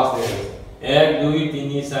পূৰ্ণক 5 হ'ব 1 2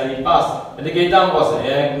 3 4 5 এটা কেইটা অংক আছে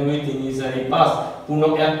 1 2 3 4 5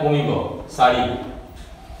 পূৰ্ণক 1 কমিব 4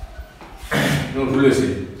 নো ভুলৈছে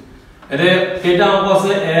এতে কেইটা অংক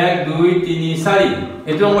আছে 1 2 3 4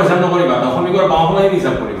 এটো অংক হিসাব নকৰিবা দশমিকৰ বাওঁফালে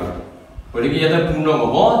হিসাব কৰিবা গতিকে ইয়াতে পূৰ্ণক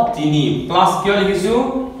হ'ব 3 প্লাস কিয় লিখিছো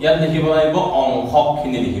ইয়াত লিখিব লাগিব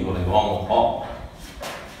অংশখিনি লিখিব লাগিব অংশ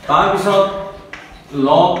তাৰ পিছত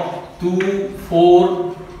log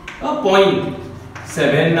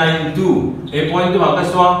 24.792 এই পইণ্টটো ভালকৈ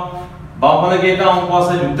চোৱা বাওঁফালে কেইটা অংক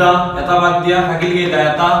আছে দুটা এটা বাদ দিয়া থাকিলে কেইটা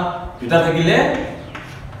এটা দুটা থাকিলে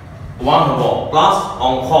 1 হ'ব প্লাস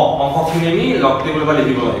অংশখিনি আমি লগ টেবুল বা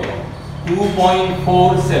লিখিব লাগিব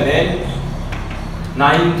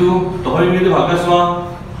 2.4792 দশমিকটো ভালকৈ চোৱা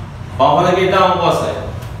বাওঁফালে কেইটা অংক আছে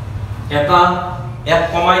এটা এক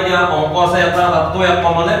কমাই দিয়া অংক আছে এটা তাতটো এক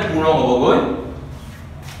কমালে পূৰ্ণ হ'বগৈ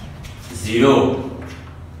 0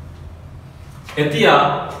 এতিয়া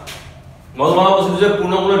মলমা কৈছিল যে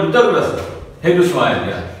পূৰ্ণ হ'বলৈ দুটা ৰূপ আছে হেইটো চোৱা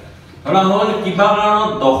এতিয়া ধৰা হ'ল কিবা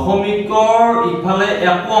কাৰণত দশমিকৰ ইফালে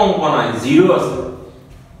একো অংক নাই 0 আছে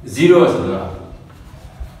ধৰা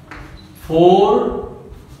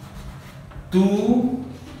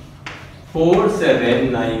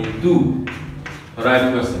 4.24792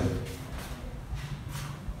 ৰাইট আছে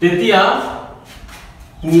তেতিয়া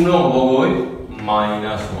পূৰ্ণ হ'বগৈ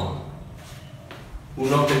 -1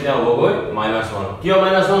 পূৰ্ণ তেতিয়া হ'বগৈ -1 কিয়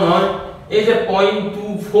 -1 হয় এই যে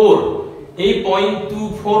 0.24 এই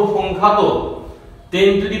 0.24 সংখ্যাটো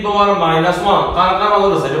 10 টু দি পাৱাৰ -1 কাৰ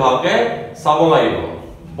মাজত আছে এটা ভালকে চাব লাগিব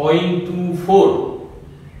 0.24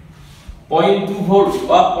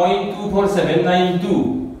 বা 0.24792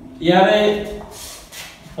 ইয়াৰে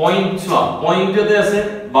পইণ্ট চোৱা পইণ্টতে আছে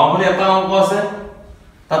বাওঁফালে এটা অংক আছে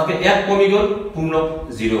তাতকে এক কমি গ'ল পূৰ্ণ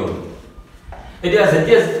 0 হ'ল এতিয়া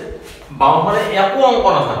যেতিয়া বাওঁফালে একো অংক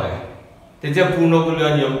নাথাকে তেতিয়া পূৰ্ণ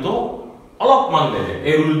উলিওৱা নিয়মটো অলপমান বেলেগ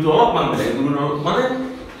এই ৰুলটো অলপমান বেলেগ মানে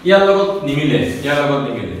ইয়াৰ লগত নিমিলে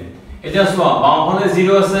এতিয়া চোৱা বাওঁফালে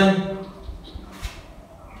 0 আছে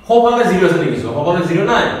সোঁফালে 0 আছে নেকি চোৱা সোঁফালে 0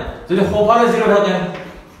 নাই যদি সোঁফালে 0 থাকে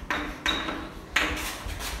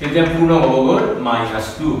তেতিয়া পূৰ্ণ হ'বগৈ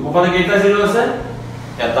 -2 সোঁফালে কেইটা 0 আছে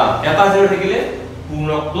এটা 0 থাকিলে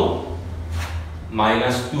পূৰ্ণটো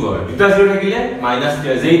 -2 হয় দুটা 0 থাকিলে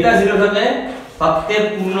 -3 যেইটা 0 থাকে তাতকে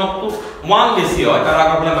পূৰ্ণটো 1 বেছি হয় তাৰ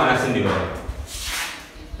আগৰফালে মাইনাস চিন দিব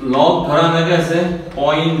লগ ধৰা এনেকৈ আছে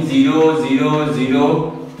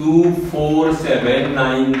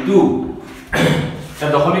 0.00024792 এটা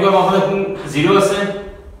দশমিকৰ বাওঁফালে 0 আছে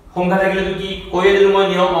সংখ্যা থাকিলে কি কৈয়ে দিলো মই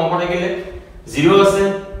নিয়ম অংক থাকিলে 0 আছে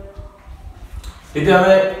তেতিয়া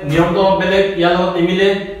হবে নিয়মটো বেলেগ ইয়াৰ লগত নিমিলে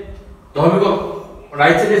দহমিক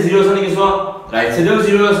ৰাইট সাইডে 0 আছে নেকি চোৱা ৰাইট সাইডেও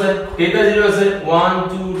 0 আছে কেইটা 0 আছে 1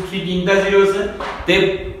 2 3 তিনটা 0 আছে তে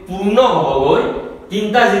পূৰ্ণ হ'বগৈ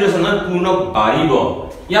তিনটা 0 আছে না পূৰ্ণ বাঢ়িব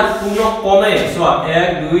ইয়াত পূৰ্ণ কমে চোৱা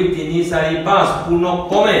 1 2 3 4 5 পূৰ্ণ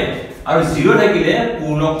কমে আৰু 0 থাকিলে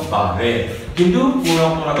পূৰ্ণ বাঢ়ে কিন্তু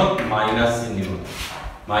পূৰ্ণৰ আগত মাইনাস চিন দিব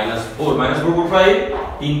 -4 -4 প্ৰায়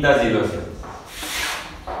তিনটা 0 আছে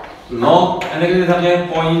log এনেকে থাকে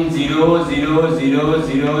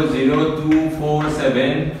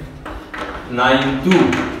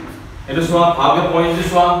 0.00000247792 এটো সোয়া ভাগে পয়েন্ট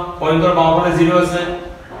সোয়া পয়েন্টৰ বাওঁফালে 0 আছে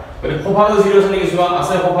মানে কোফালে 0 আছে নেকি সোয়া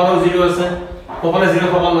আছে কোফালে 0 আছে কোফালে 0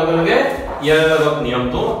 কোফালে লগে লগে ইয়াৰ লগত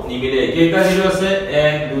নিয়মটো নিমিলে কেইটা 0 আছে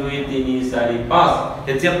 1 2 3 4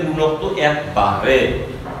 5 এতিয়া পূৰ্ণটো 1 বাঢ়ে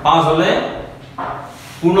 5 হলে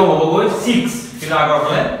পূৰ্ণ হ'বগৈ 6 কিন্তু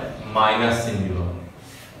আগৰফালে মাইনাস চিন দিব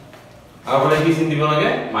আগৰফালে কি চিন দিব লাগে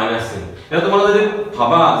মাইনাস চিন এতিয়া তোমালোকে যদি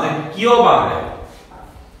ভাবা যে কিয় বাঢ়ে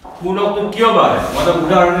পূৰ্ণটো কিয় বাঢ়ে মই এটা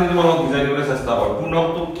উদাহৰণ দি তোমালোকক বুজাই দিবলৈ চেষ্টা কৰোঁ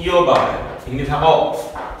পূৰ্ণটো কিয় বাঢ়ে হিন্দী থাকক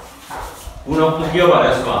পূৰ্ণটো কিয়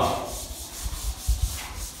বাঢ়ে চোৱা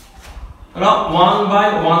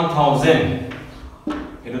 1/1000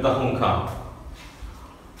 এটা তা সংখ্যা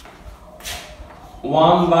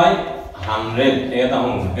 1/100 এটা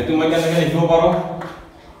সংখ্যা এটো মই কেনেকৈ লিখিব পাৰো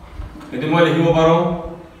এটো মই লিখিব পাৰো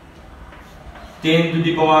 10 to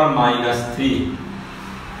the power -3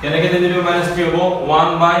 কেনেকৈ 10 to the power -3 হ'ব 1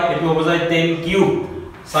 by এটো হ'ব যায় 10 কিউব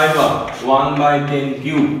চাইবা 1/10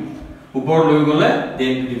 কিউব ওপৰ লৈ গলে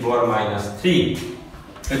 10 to the power -3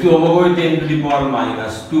 এটো হ'ব গৈ 10 to the power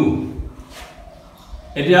 -2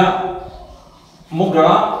 এতিয়া মোক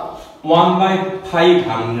ধৰা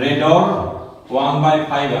 1/500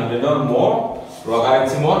 অৰ মোৰ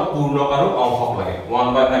লগাৰিথমৰ পূৰ্ণক আৰু অংশক লাগে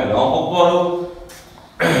 1/500 অংশক আৰু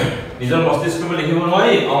নিজৰ মস্তিষ্কত লিখিব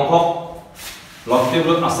নোৱাৰি অংশক লগ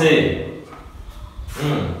টেবুলত আছে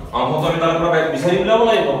অংশক আমি তাৰ পৰা বিচাৰি উলিয়াব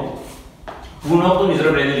লাগিব পূৰ্ণকটো নিজৰ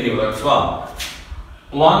ব্ৰেইনে লিখিব লাগিব চোৱা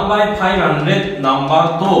 1/500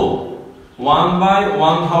 নাম্বাৰটো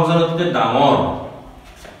 1/1000 তকৈ ডাঙৰ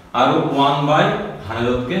আৰু 1/100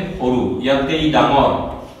 তকৈ সৰু ইয়াতকৈ ই ডাঙৰ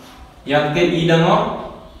ইয়াতকৈ ই ডাঙৰ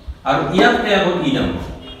আৰু ইয়াতকৈ আকৌ ই ডাঙৰ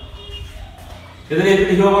এটো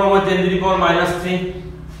লিখিব পাৰো মই 10 to the power -3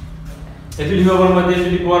 এটো লিখিব পাৰো মই 10 to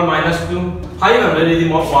the power -2 500 যদি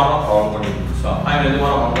মই 1 হৰণ কৰিম সো 500 মই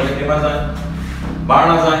হৰণ কৰিলে কেবা যায় 12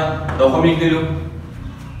 না যায় দশমিক দিলু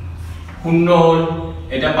শূন্য হল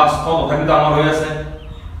এটা 500 দশমিক ডাঙৰ হৈ আছে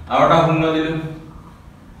আৰু এটা শূন্য দিলু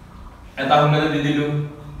এটা শূন্য দি দিলু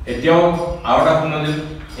এতিয়াও আৰু এটা শূন্য দিলু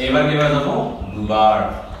এবাৰ কেবা যাব দুবাৰ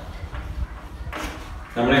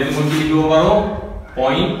আমৰা এটো মই কি লিখিব পাৰো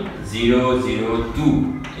 0.002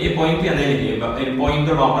 এই পয়েন্টটি আনে লিখিবা এই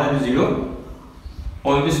পয়েন্টৰ বাওঁফালে 0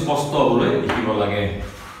 পয়েন্ট স্পষ্ট হ'বলৈ লিখিব লাগে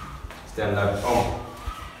স্ট্যান্ডাৰ্ড ফৰ্ম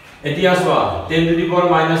এতিয়া চোৱা 10 to the power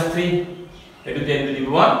 -3 এটো 10 to the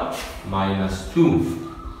power -2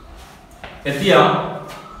 এতিয়া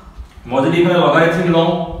মই যদি এখানে লগাৰিথম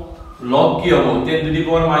লওঁ লগ কি হ'ব 10 to the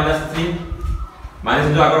power -3 মাইনাস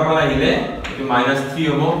টো আগৰ পৰা আহিলে এটো -3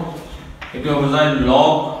 হ'ব এটো হ'ব যায়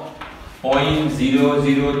log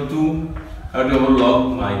 0.002 আৰু এটো হ'ব log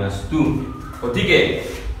 -2 গতিকে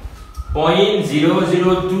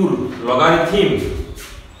 0.002 লগাৰিথম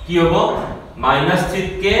কি হ'ব -3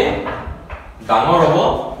 কে ডাঙৰ হ'ব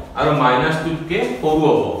আৰু -2 কে সৰু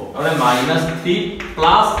হ'ব মানে -3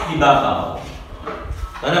 প্লাস কিবা এটা হ'ব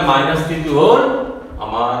মানে -3 টো হ'ল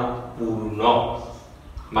আমাৰ পূৰ্ণ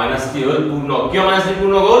 -3 হ'ল পূৰ্ণ কিয় -3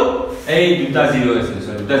 পূৰ্ণ হ'ল এই দুটা 0 আছে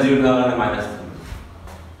সো দুটা 0 থাকাৰ কাৰণে -3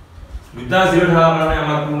 দুটা 0 থাকাৰ কাৰণে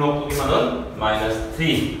আমাৰ পূৰ্ণটো কিমান হ'ল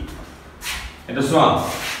 -3 এটা চোৱা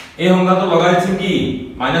এই সংখ্যাটো লগাৰিথম কি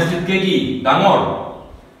 -3 কে কি ডাঙৰ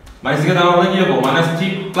 -3 কে ডাঙৰ হলে কি হ'ব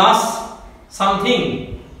 -3 প্লাস সামথিং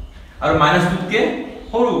আৰু -2 কে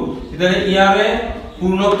সৰু তেতিয়া ইয়াৰে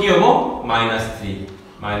পূৰ্ণ কি হ'ব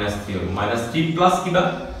 -3 হ'ব -3 প্লাস কিবা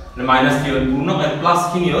 -3 হ'ল পূৰ্ণ আৰু প্লাস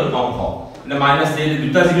খিনি হ'ল অংশ মানে -3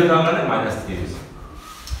 দুটা 0 থাকাৰ কাৰণে -3 হৈছে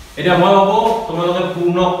এতিয়া মই ভাবো তোমালোকে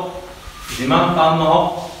পূৰ্ণ যিমান টান নহওক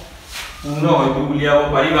পূৰ্ণ হয়তো উলিয়াব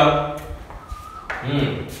পাৰিবা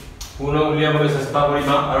পূৰ্ণ উলিয়াবলৈ চেষ্টা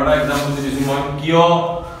কৰিবা আৰু এটা এক্সাম্পল দিছো মই কিয়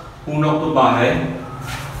পূৰ্ণটো বাঢ়ে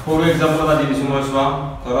সৰু এক্সাম্পল এটা দিছো মই চোৱা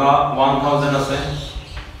ধৰা 1000 আছে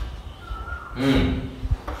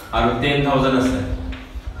আৰু 10000 আছে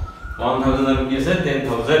 1000 আৰু কি আছে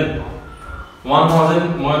 10000 1000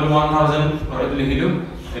 মই 1000 আৰু লিখিলো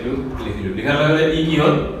এটো লিখিলো লিখাৰ লগে ই কি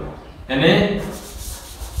হ'ল এনে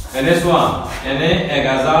চোৱা এনে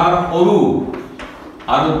 1000 সৰু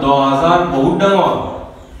আৰু 10000 বহুত ডাঙৰ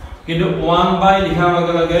কিন্তু 1 বাই লিখাৰ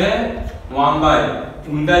লগে লগে 1 বাই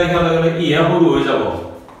উল্টা লিখাৰ লগে লগে ইয়া সৰু হৈ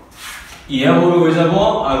যাব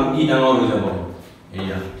আৰু ই ডাঙৰ হৈ যাব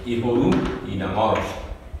এয়া ই সৰু ই ডাঙৰ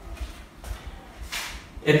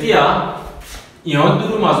এতিয়া ইহত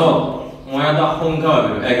দুটোৰ মাজত মই এটা সংখ্যা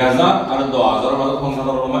ভাবিলো 10000 আৰু 10000 মাজত সংখ্যা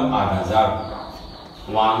ধৰলো মই 8000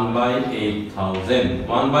 1 by 8000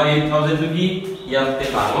 1 by 8000 to কি ইয়াতে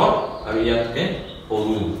ডাঙৰ আৰু ইয়াতে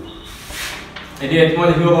সৰু এতিয়া মই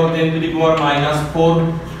লিখিব পাৰো 10 to the power -4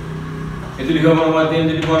 এটো লিখিব পাৰো মই 10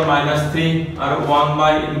 to the power -3 আৰু 1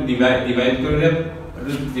 by ডিভাইড কৰিলে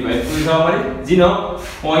যাব পাৰি যি ন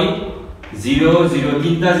 0.00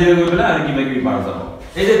 তিনটা 0 গৈ পেলাই আৰু কিবা কিবি পাৰ যাব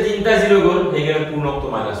এই যে তিনটা 0 গল সেইকাৰণে পূৰ্ণকটো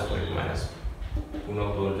 -4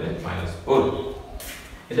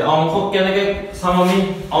 এটা অংশক কেনেকে চাম আমি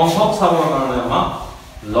অংশক চাবৰ কাৰণে আমাক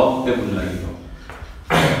লগ টেবুল লাগিব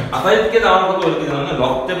আটাইতকৈ ডাঙৰ কথা হ'ল কি জানে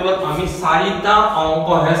লগ টেবুলত আমি 4টা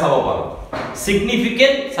অংকহে চাব পাৰো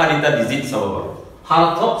সিগনিফিকেন্ট 4টা ডিজিট চাব পাৰো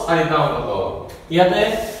সাৰ্থক 4টা অংক পাব ইয়াতে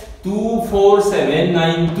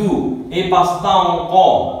 24792 এই 5টা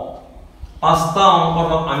অংক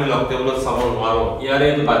আমি লগ টেবুলত চাব নোৱাৰো ইয়াৰে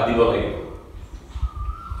এইটো বাদ দিব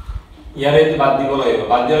লাগিব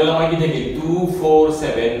বাদ দিলে মই কি থাকিল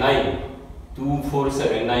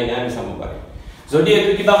 2479 আমি চাব পাৰি যদি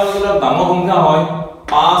এটো কিবা কোনো ডাঙৰ সংখ্যা হয়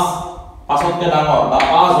 5 5তকৈ ডাঙৰ বা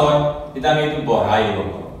 5 হয় তেতিয়া আমি এটো বঢ়াই দিব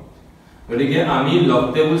পাৰো গতিকে আমি লগ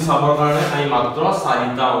টেবুল চাবৰ কাৰণে আমি মাত্ৰ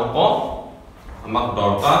 4টা অংক আমাক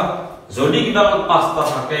দৰকাৰ যদি কিবা 5টা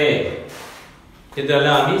থাকে তেতিয়াহলে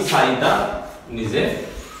আমি 4টা নিজে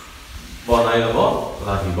বনাই লব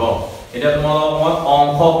লাগিব এটা তোমালোকক মই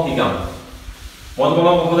অংশক শিকাম মই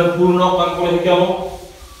তোমালোকক ক'লে পূৰ্ণক কামকলে শিকাম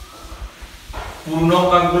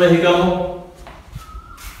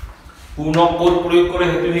পূৰ্ণক ক'ত প্ৰয়োগ কৰে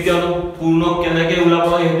হেতু শিকালো পূৰ্ণক কেনেকৈ উলাব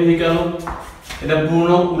লাগে হেতু শিকালো এটা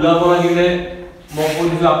পূৰ্ণক উলাব লাগিলে মই কৈ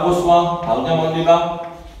দিছো আকৌ চোৱা ভালকৈ মন দিবা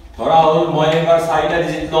ধৰা হ'ল মই এবাৰ 4টা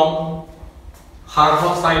ডিজিট লম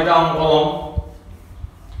সাৰ্থক 4টা অংক লম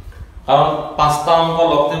কাৰণ 5টা অংক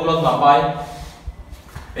লগ টেবুলত নাপায়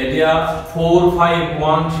এতিয়া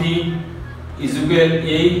 4513 ইকুৱেল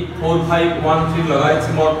এই 4513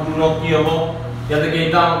 লগাৰিথমৰ পূৰ্ণক কি হ'ব ইয়াতে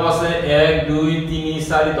কেইটা অংক আছে 1 2 3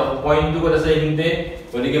 4 10 পইণ্টটো ক'ত আছে এইখিনিতে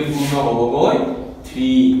গতিকে পূৰ্ণ হ'বগৈ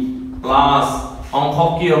 3 প্লাস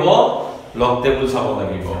অংশক কি হ'ব লগ টেবুল চাব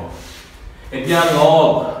লাগিব এতিয়া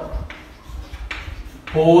লগ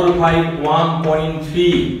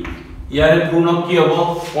 451.3 ইয়াৰে পূৰ্ণক কি হ'ব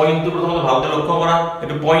পইণ্টটো প্ৰথমতে ভালকৈ লক্ষ্য কৰা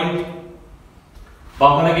এটো পইণ্ট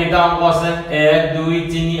বামফালে কেইটা অংক আছে 1 2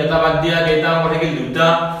 3 এটা বাদ দিয়া কেইটা অংক থাকিল দুটা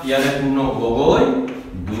ইয়াৰে পূৰ্ণ হ'বগৈ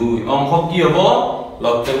 2 অংশক কি হ'ব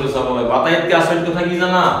লগ টেবুল চাব লাগিব আটাইতকৈ আচৰিত কথা কি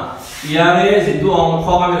জানা ইয়াৰে যেটো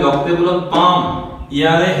অংশক আমি লগ টেবুলত পাম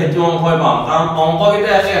ইয়াৰে হেতু অংশই পাম কাৰণ অংক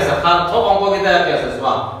কেইটা একে আছে সাৰ্থক অংক কেইটা একে আছে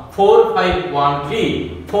চোৱা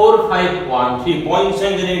 4513 পইণ্ট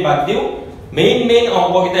সাইন যদি বাদ দিও মেইন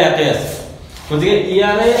অংক কেইটা একে আছে গতিকে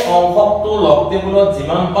ইয়াৰে অংশকটো লগ টেবুলত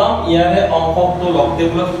যিমান পাম ইয়াৰে অংশকটো লগ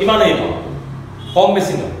টেবুলত কিমানেই পাম কম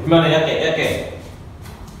বেছি নহয় কিমানে একে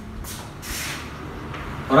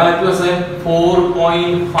ধৰা এইটো আছে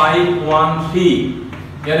 4.513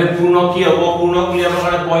 ইয়াৰে পূৰ্ণ কি হ'ব পূৰ্ণ উলিয়াবৰ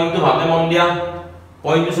কাৰণে পইণ্টটো ভালকৈ মন দিয়া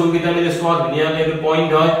পইণ্টটো চৌকিটা মিলে চোৱা ধুনীয়াকৈ এইটো পইণ্ট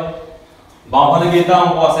হয় বাওঁফালে কেইটা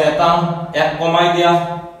অংক আছে এটা 1 কমাই দিয়া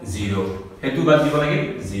 0 হেতু বাদ দিব লাগে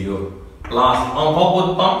 0 প্লাস অংক ক'ত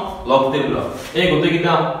পাম লগ টেবুলত এই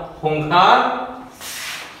গোটেইকেইটা সংখ্যাৰ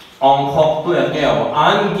অংশকটো একে হ'ব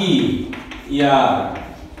আনকি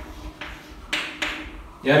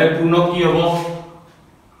ইয়াৰে পূৰ্ণ কি হ'ব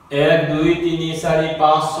 1 2 3 4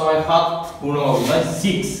 5 6 7 পূৰ্ণ হ'ব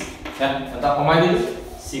 6 এটা কমাই দিলে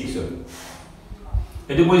 6 হ'ল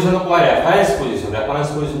এটো পজিশন কোৱা ৰেফাৰেন্স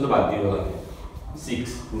পজিশনটো বাদ দিব লাগে 6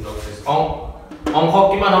 পূৰ্ণ অংক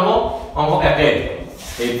কিমান হ'ব অংক একে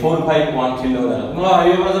এই 4513 লগালা তোমৰা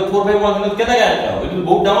ভাবিব পাৰা যে 4513 কেনেকৈ আহে এটো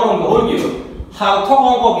বহুত ডাঙৰ অংক হ'ল কি সাৰ্থক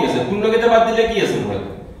অংক কি আছে পূৰ্ণ কেইটা বাদ দিলে কি আছে মোৰ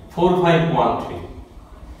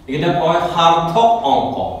 4513 এটা কয় সাৰ্থক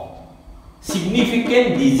অংক সিগনিফিকেন্ট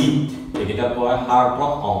ডিজিট এটা কয়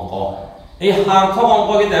সাৰ্থক অংক এই সাৰ্থক অংক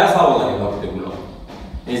কেইটা চাব লাগে লগ টেবুলত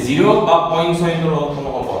এই 0 বা পইণ্ট সাইনৰ লগত কোনো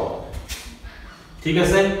সম্পৰ্ক ঠিক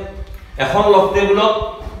আছে এখন লগ টেবুলত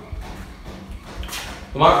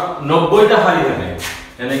তোমাৰ 90টা শাৰী থাকে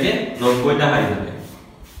এনেকে 90টা শাৰী থাকে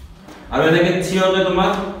আৰু এনেকে থিয়তে তোমাৰ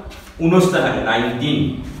 19টা থাকে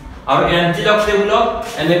 19 আৰু এন্টি লগ টেবুলত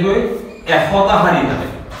এনেকৈ 100টা শাৰী থাকে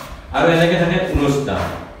আৰু এনেকে থাকে 19টা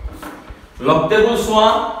লগ টেবুল চোৱা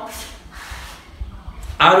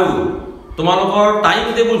আৰু তোমালোকৰ টাইম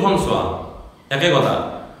টেবুলখন চোৱা একে কথা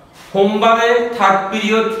সোমবাৰে থাৰ্ড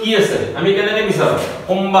পিৰিয়ড কি আছে আমি কেনেকৈ বিচাৰো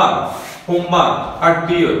সোমবাৰ থাৰ্ড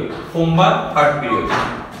পিৰিয়ড সোমবাৰ থাৰ্ড পিৰিয়ড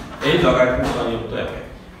এই লগাৰিথম নিয়মটো একে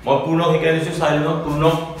মই পূৰ্ণ শিকাই দিছো চাই লওক পূৰ্ণ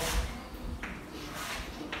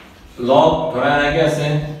লগ ধৰা এনেকৈ আছে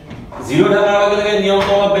 0 থাকাৰ লগে লগে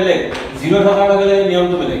নিয়মটো অলপ বেলেগ 0 থাকাৰ লগে লগে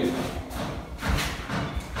নিয়মটো বেলেগ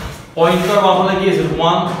পইণ্টৰ বামলে কি আছে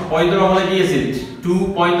 1 পইণ্টৰ বামলে কি আছে 2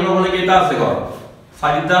 পইণ্টৰ বামলে কেইটা আছে ঘৰ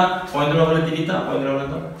 4টা পইণ্টৰ বামলে 3টা পইণ্টৰ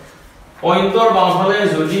বামলে পইণ্টৰ বামফালে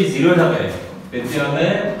যদি 0 থাকে তেতিয়াহলে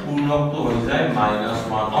পূৰ্ণকটো হৈ যায়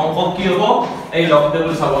 -1 অংক কি হ'ব এই লগ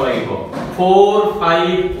টেবুল চাব লাগিব 4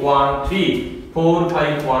 5 1 3 4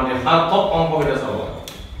 5 1 সাতক অংক কেইটা চাব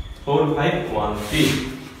 4 5 1 3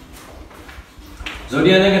 যদি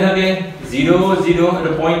এনেকে থাকে 0 0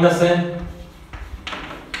 এটা পইণ্ট আছে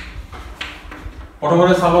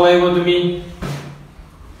প্ৰথমতে চাব লাগিব তুমি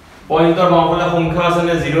পইণ্টৰ বামফালে সংখ্যা আছে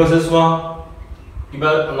নে 0 আছে চোৱা কিবা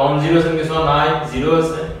নন 0 আছে নেকি চোৱা নাই 0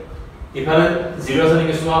 আছে ইফালে 0 আছে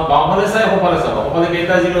নেকি চোৱা বামফালে চাই সোঁফালে চাবা সোঁফালে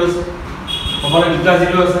কেইটা 0 আছে সোঁফালে দুটা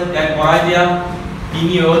 0 আছে এক ভৰাই দিয়া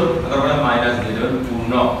 3 হ'ল আগৰফালে -0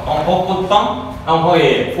 পূৰ্ণ অংক ক'ত পাম অংক এ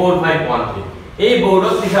 4 5 1 3 এই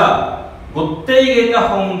বৰ্ডত লিখা গোটেই কেইটা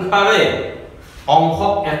সংখ্যাৰে অংক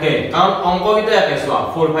একে কাৰণ অংক কেইটা একে চোৱা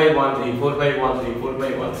 4 5 1 3 4 5 1 3 4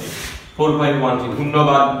 5 1 3 4 5 1 3 শূন্য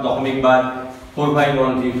বাদ দশমিক বাদ 4 5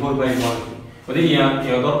 1 3 4 5 1 3 গতিকে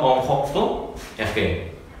ইহঁতৰ অংকটো একে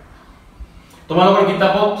তোমালোকৰ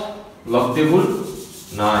কিতাপত লগ টেবুল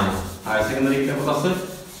নাই হায়াৰ সেকেন্ডাৰী কিতাপত আছে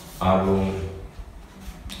আৰু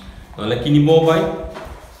নহলে কিনিব পায়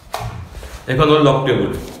এখন হ'ল লগ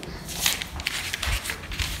টেবুল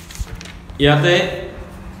ইয়াতে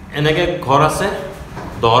এনেকে ঘৰ আছে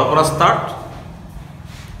 10 পৰা ষ্টাৰ্ট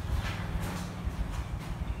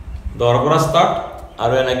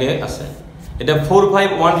আৰু এনেকে আছে এটা 4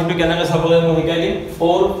 5 1 3 কেনেকৈ চাবলৈ মই শিকাই দিম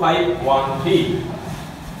 4 5 1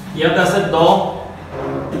 3 ইয়াত আছে 10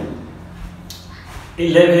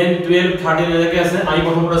 11 12 13 এনেকে আছে আমি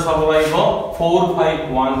প্ৰথমতে চাব লাগিব 4 5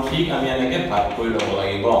 1 3 আমি এনেকে ভাগ কৰি ল'ব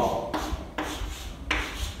লাগিব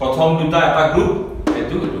প্ৰথম দুটা এটা গ্ৰুপ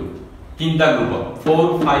এটো তিনটা গ্ৰুপ 4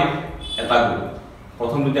 5 এটা গ্ৰুপ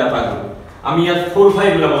প্ৰথম দুটা এটা গ্ৰুপ আমি ইয়াত 4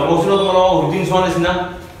 5 বলাব ওচৰত তোমালোক ৰুটিন চোৱা নিচিনা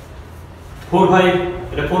 4 5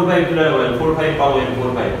 এটা 4 5 তুলাই লব 4 5 পাও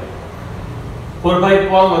 4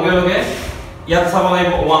 5 পাও লগে লগে ইয়াত চাব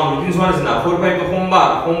লাগিব 1 ৰুটিন চোৱা নিচিনা 4 5 তো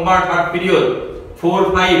সোমবাৰ থাৰ্ড পিৰিয়ড 4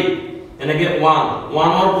 5 এনেকে 1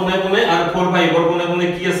 1 or কোনে কোনে আৰু 4 5 or কোনে কোনে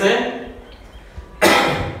কি আছে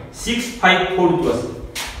 6 5 4 2 আছে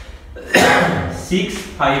 6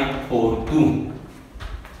 5 4 2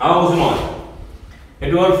 আও শুনো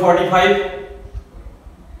এটো হল 45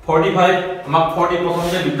 আমাক 40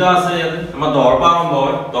 প্ৰথমতে দুটা আছে আমাৰ 10 পৰা আৰম্ভ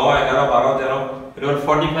হয় 10 11 12 13 এটো হল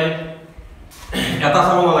 45 এটা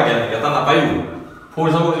চাব নালাগে এটা নাপাইও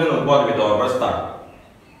 4 চাব দিলে নপোৱা তুমি 10 পৰা ষ্টাৰ্ট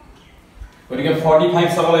গতিকে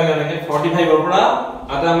 45 চাব লাগে এনেকে 45 ৰ পৰা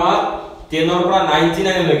আটা আমাৰ 10 ৰ পৰা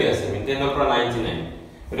 99 লৈকে আছে 10 ৰ পৰা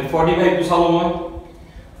 99 গতিকে 45 টো চাব মই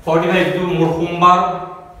 45 টো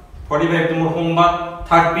মোৰ সোমবাৰ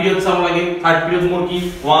থাৰ্ড পিৰিয়ড চাব লাগে থাৰ্ড পিৰিয়ড মোৰ কি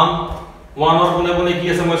 1 ৰ কোনে কোনে কি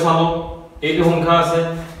আছে মই চালো এইটো সংখ্যা আছে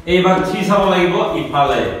এইবাৰ 3 চাব লাগিব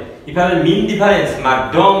ইফালে মিন ডিফাৰেন্স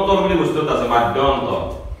মাধ্যন্তৰ বুলি বস্তু আছে মাধ্যন্তৰ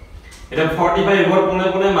এটা 45 ৰ কোনে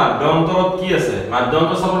কোনে মাধ্যন্তৰত কি আছে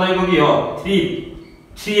মাধ্যন্তৰ চাব লাগিব কি হ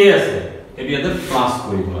 3 আছে এটো ইয়াতে প্লাস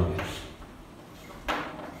কৰিব লাগে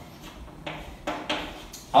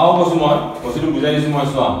আও বস্তুটো বুজাই দিছো মই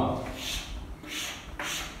চোৱা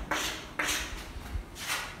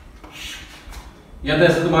ইয়াতে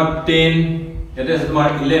আছে তোমাৰ 10 ইয়াতে আছে তোমাৰ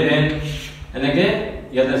 11 এনেকে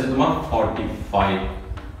ইয়াতে আছে তোমাৰ 45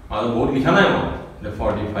 আৰু বহুত লিখা নাই মই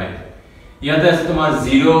 45 ইয়াতে আছে তোমাৰ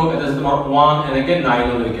 0 ইয়াতে আছে তোমাৰ 1 এনেকে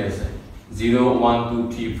 9 লৈকে আছে 0 1 2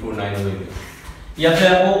 3 4 9 লৈকে ইয়াতে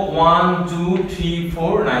আকৌ 1 2 3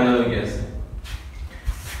 4 9 লৈকে আছে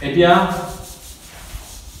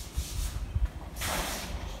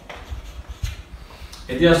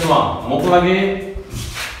এতিয়া চোৱা মোক লাগে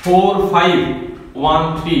 4 5 1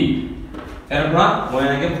 3 এৰ পৰা মই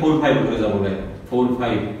এনেকে 4 5 লৈ যাব লাগে 4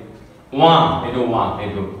 5 1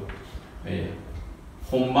 এটো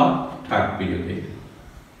সোমবাৰ থাৰ্ড পিৰিয়ড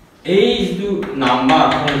এই যেটো নাম্বাৰ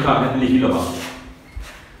সংখ্যা লিখি লবা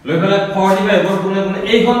লৈ পেলাই 45 ৰ কোনে কোনে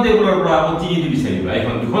এইখন টেবুলৰ পৰা আকৌ 3 দি বিচাৰিবা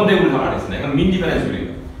এইখন দুখন টেবুল থকা আছে এখন মিন ডিফাৰেন্স বুলি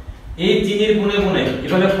এই 3 ৰ কোনে কোনে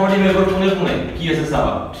ইফালে 45 ৰ কোনে কোনে কি আছে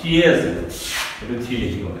চাবা 3 আছে এটো 3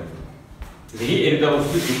 লিখিব লাগে দেখি এটা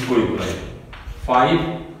বস্তু যোগ কৰিব লাগে 5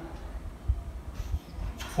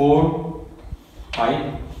 4 5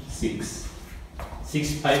 6 6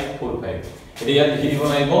 5 4 5 এটা ইয়াত লিখি দিব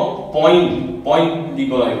লাগিব পয়েন্ট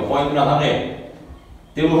দিব লাগিব পয়েন্ট না থাকে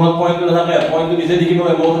টেবুলখনত পয়েন্ট না থাকে পয়েন্টটো নিজে লিখিব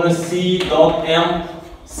লাগিব ওখানে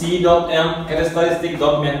c.m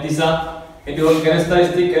characteristic.matrix এটো হল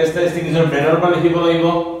characteristic নিজৰ ব্ৰেডৰ পৰা লিখিব লাগিব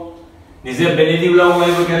নিজে বেনিদি উলাব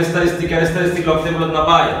লাগিব characteristic লগ টেবুলত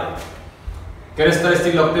নাপায়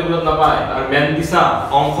characteristic লগ টেবুলত নাপায় আৰু matrix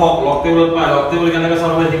অংশ লগ টেবুলত পায় লগ টেবুল কেনেকৈ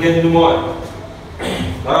চাব লাগে শিকাই দিলো মই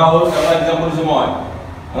ধৰা হল এটা एग्जांपल দিছো মই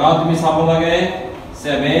ধৰা তুমি চাব লাগে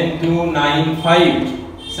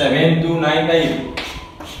 7295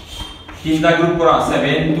 তিনটা গ্রুপ করা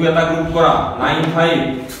 72 এটা গ্রুপ করা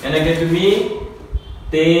 95 এনেকে তুমি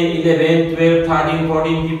 10 11 12 13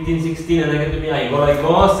 14 15 16 এনেকে তুমি আইব লাগিব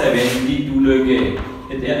 72 লৈকে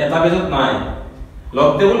এটা পেজত নাই লগ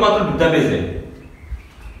টেবুল মাত্ৰ দুটা পেজে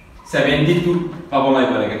 72 পাব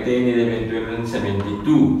লাগিব লাগে 10 11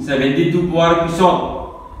 12 72 পোৱাৰ পিছত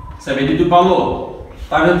 72 পালো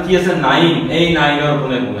তাৰপিছত কি আছে 9 এই 9 ৰ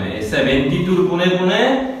কোনে কোনে 72 ৰ কোনে কোনে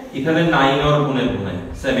ইফালে 9 ৰ কোনে কোনে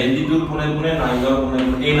 72 ৰ কোনে কোনে 9 ৰ কোনে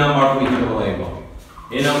কোনে এই নাম্বাৰটো লিখি ল'ব লাগিব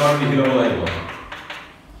এই নাম্বাৰটো লিখি ল'ব লাগিব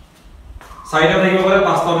সাইডে থাকিব পাৰে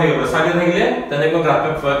পাঁচটা থাকিব পাৰে সাইডে থাকিলে তেনেকৈ গ্ৰাফ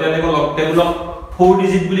তেনেকৈ লগ টেবুলক 4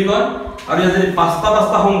 ডিজিট বুলি কয় আৰু যদি পাঁচটা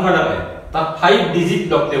সংখ্যা থাকে তাক 5 ডিজিট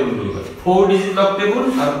লগ টেবুল বুলি কয় 4 ডিজিট লগ টেবুল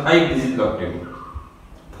আৰু 5 ডিজিট লগ টেবুল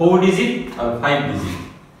 4 ডিজিট আৰু 5 ডিজিট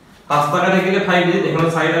পাঁচ টাকা থাকিলে 5 ডিজিট এখন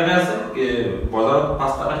সাইড আছে বজাৰত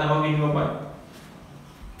 5 টাকা খাব কিনিব পাৰে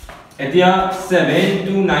এতিয়া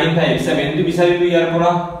 7295 72 বিচাৰিলো ইয়াৰ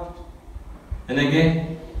পৰা এনেকে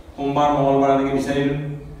সোমবাৰ মঙ্গলবাৰ এনেকে বিচাৰিলো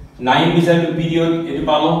 9 বিচাৰিলো পিৰিয়ড এটো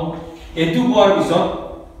পালো এটো পোৱাৰ পিছত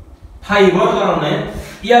 5 ৰ কাৰণে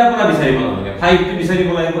ইয়াৰ পৰা বিচাৰিব লাগে 5 টো বিচাৰিব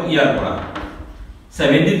লাগিব ইয়াৰ পৰা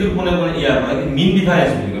 72 কোনে কোনে ইয়াৰ পৰা মিন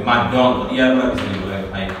ডিফাৰেন্স বুলি কয় মাধ্যম ইয়াৰ পৰা বিচাৰিব লাগে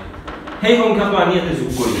 5 সেই সংখ্যাটো আমি এতে যোগ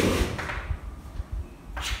কৰি দিও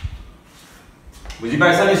বুজি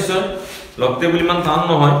পাইছা নিশ্চয় লগ টেবুল ইমান টান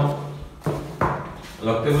নহয়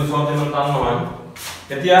লগ টেবুল সহজ ইমান টান নহয়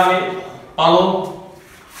এতিয়া আমি পালো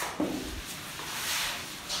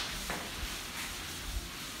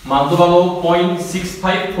মানটো পালো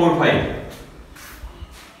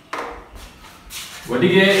 0.6545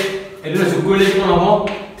 গটিকে এটো যোগ কৰিলে কি হ'ব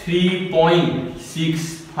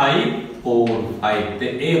 3.6545 তে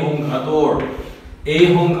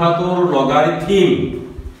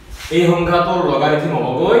এই সংখ্যাটোৰ লগাৰিথম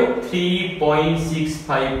হ'বগৈ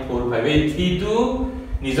 3.6545 এই 3 টো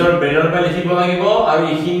নিজৰ ব্ৰেডৰ পৰা লিখিব লাগিব আৰু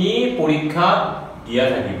ইখিনি পৰীক্ষা দিয়া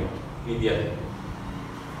থাকিব দিয়া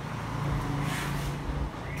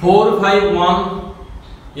 451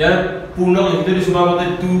 ইয়াৰ পূৰ্ণ লিখিত সুমাবতে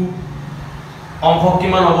 2 অংশ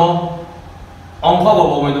কিমান হ'ব অংশ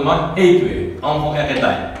হ'ব মই তোমাৰ এইটোৱে অংশ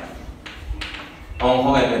একেটাই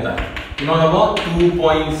কিমান হ'ব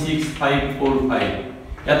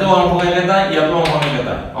 2.6545 এটো অংশ একেটাই ইয়াতো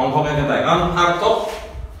অংশ একেটাই কাৰণ হাৰটো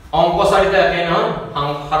অংক চাৰিটা একে নহয়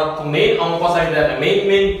হাৰটো মেইন অংক চাৰিটা একে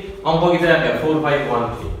মেইন অংক কিটা একে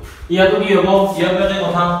 4513 ইয়াতো কি হ'ব ইয়াতো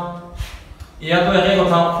একে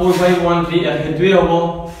কথা 4513 একেটোৱে হ'ব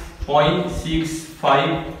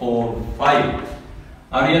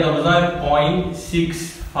 0.6545 আৰু ইয়াত হ'ব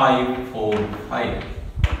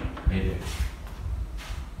 0.6545 এইটো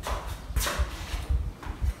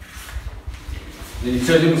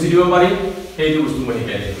নিশ্চয় যে বুজি দিব পাৰি সেইটো বস্তু মই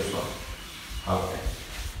শিকাই দিছো ভালকে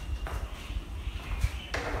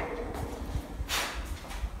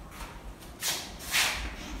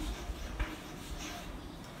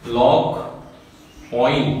log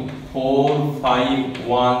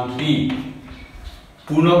 0.4513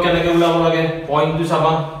 পূৰ্ণ কেনেকৈ উলাব লাগে পইণ্টটো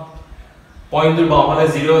চাবা পইণ্টৰ বাওঁফালে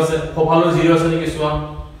 0 আছে সোঁফালে 0 আছে নেকি চোৱা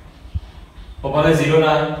সোঁফালে 0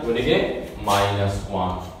 নাই গতিকে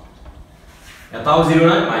 -1 এটাও 0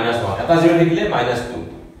 নাই -1 এটা 0 থাকিলে -2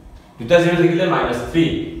 দুটা 0 থাকিলে -3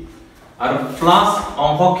 আৰু প্লাস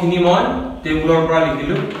অংশখিনি মই টেবুলৰ পৰা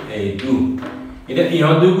লিখিলো এই 2 এটা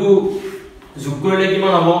ইহঁতকো যোগ কৰিলে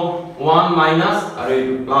কিমান হ'ব 1 মাইনাস আৰু এই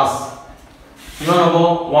প্লাস কিমান হ'ব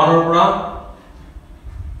 1 ৰ পৰা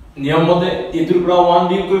নিয়ম মতে এটোৰ পৰা 1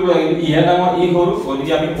 বিয়োগ কৰিব লাগে ইহে ডাঙৰ ই সৰু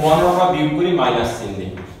গতিকে আমি 1 ৰ পৰা বিয়োগ কৰি মাইনাস চিন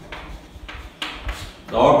দিম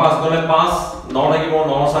 9 5 গলে 5 9 থাকিব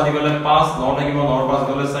 9 4 গলে 5 9 থাকিব 9 5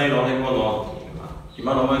 গলে 4 9 থাকিব 9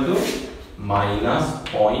 কিমান হ'ব এটো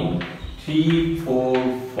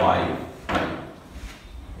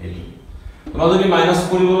 -0.345 এই তোমার যদি মাইনাস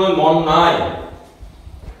কৰিবলৈ মন নাই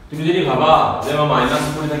তুমি যদি ভাবা যে মই মাইনাস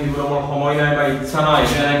কৰি থাকিব মোৰ সময় নাই বা ইচ্ছা নাই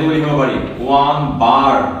এনেকৈ লিখিব পাৰি 1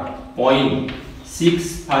 bar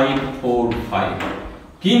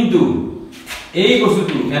 0.6545 কিন্তু এই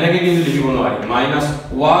বস্তুটো এনেকৈ কিন্তু লিখিব নোৱাৰি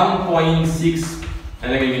 -1.6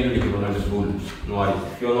 এনেকৈ কিন্তু লিখিব নোৱাৰি ভুল নোৱাৰি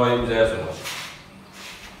কিয় নোৱাৰি বুজাই আছো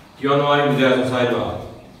কিয় নোৱাৰি বুজাই আছো চাই লোৱা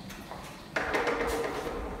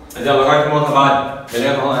এতিয়া লগাৰিথম বাদ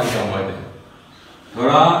বেলেগ নহয় আনিছো মই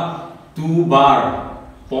ধৰা 2 বাৰ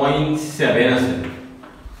 0.7 আছে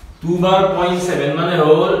 2 বাৰ 0.7 মানে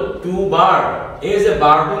হল 2 বাৰ এই যে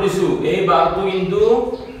বাৰটো দিছো এই বাৰটো কিন্তু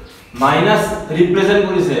মাইনাস ৰিপ্ৰেজেন্ট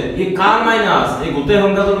কৰিছে এই কাৰ মাইনাস এই গোটেই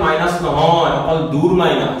সংখ্যাটোৰ মাইনাস নহয় অকল দূৰ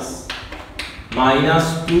মাইনাস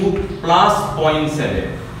 -2 প্লাস 0.7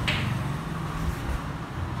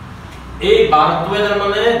 এই বাৰটোৱে তাৰ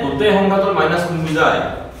মানে গোটেই সংখ্যাটোৰ মাইনাস কোন বুজায়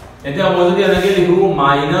এতিয়া মই যদি এনেকে লিখো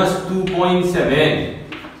 -2.7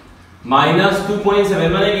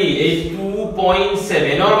 -2.7 মানে কি এই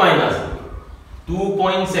 2.7 ৰ মাইনাস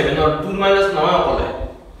 2.7 ৰ 2 মাইনাস নহয় অকলে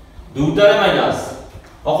দুটাৰে মাইনাস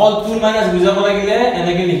অকল 2 মাইনাস বুজাব লাগিলে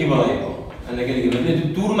এনেকে লিখিব লাগিব এনেকে লিখিব এটো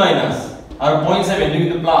 2 মাইনাস আৰু 0.7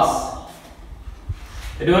 কিন্তু প্লাস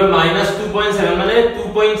এটো হল -2.7 মানে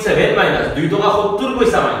 2.7 মাইনাস 2 টকা 70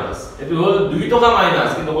 পইচা মাইনাস এটো হল 2 টকা মাইনাস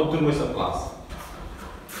কিন্তু 70 পইচা প্লাস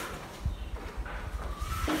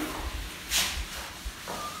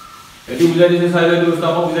এটো বুজাই দিছে চাইলে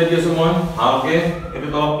দোস্তাক বুজাই দিছো মই ভালকে এটো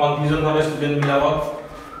তো কনফিউজন হয় স্টুডেন্ট বিলাকৰ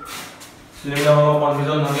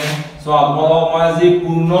কনফিউজন থাকে সো আপোনালোকক মই আজি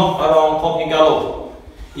পূৰ্ণক আৰু অংক শিকালো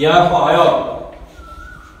ইয়াৰ সহায়ত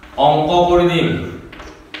অংক কৰি দিম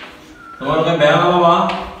তোমালোকে বেয়া নাপাবা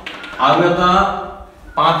আৰু এটা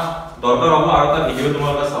পাঠ দৰকাৰ হ'ব আৰু এটা ভিডিও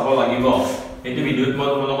তোমালোকে চাব লাগিব এইটো ভিডিওত মই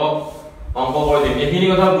তোমালোকক অংক কৰি দিম এইখিনি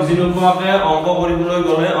কথা বুজি নোপোৱাকে অংক কৰিবলৈ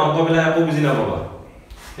গলে অংকবিলাক একো বুজি নাপাবা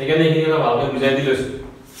এখানে এইখিনি কথা ভালকৈ বুজাই দি লৈছো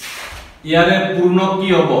ইয়াৰে পূৰ্ণক কি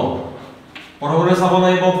হ'ব প্ৰথমতে চাব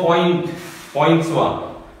লাগিব পইণ্ট চোৱা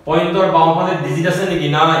পইণ্টৰ বাওঁফালে ডিজিট আছে নেকি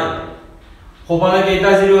নাই সোঁফালে কেইটা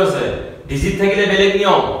জিৰো আছে ডিজিট থাকিলে বেলেগ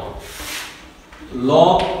নিয়ম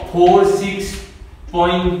log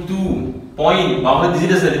 46.2 পইণ্ট বাওঁফালে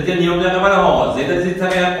ডিজিট আছে তেতিয়া নিয়মটো একেবাৰে সহজ যেটা ডিজিট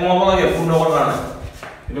থাকে কমাব লাগে পূৰ্ণকৰ কাৰণে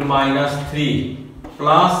এটো -3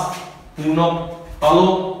 প্লাস পূৰ্ণক পালো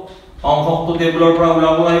অংকটো টেবুলৰ পৰা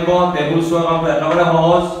ওলাব লাগিব টেবুল চোৱা কামটো একেবাৰে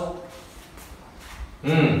সহজ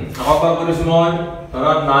আকবাৰ কৰিছো মই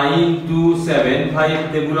ধৰা 9275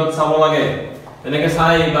 টেবুলত চাব লাগে এনেকে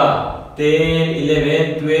চাইবা 10 11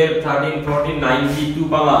 12 13 14 92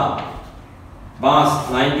 পালা বাস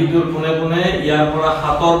 92 ৰ কোনে কোনে ইয়াৰ পৰা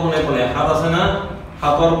 7 ৰ কোনে কোনে 7 আছে না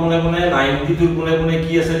 7 ৰ কোনে কোনে 92 ৰ কোনে কোনে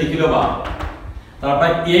কি আছে লিখি লবা তাৰ পৰা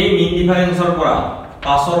এই মিন ডিফাৰেন্সৰ পৰা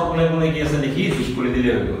 5 ৰ কোনে কোনে কি আছে লিখি যোগ কৰি দিলে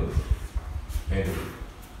হৈ গ'ল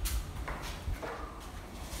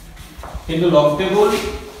কিন্তু লগ টেবুল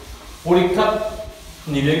পৰীক্ষাত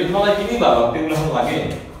নিলেকে তোমালে কিনিবা লগ টেবুল এখন লাগে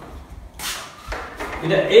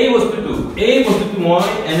এটা এই বস্তুটো মই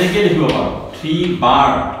এনেকে লিখিব পাৰো 3 বাৰ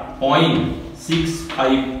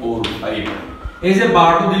 0.6545 এই যে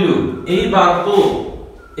বাৰটো দিলু এই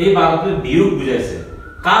বাৰটো বিয়োগ বুজাইছে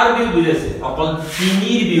কাৰ বিয়োগ বুজাইছে অকল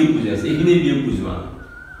 3 ৰ বিয়োগ বুজাইছে এইখিনি বিয়োগ বুজোৱা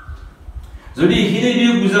যদি এইখিনি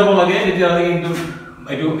বিয়োগ বুজাব লাগে তেতিয়া কিন্তু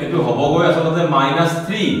এটো হবগৈ আসলে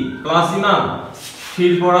 -3 প্লাস ইমান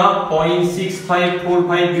 3 পৰা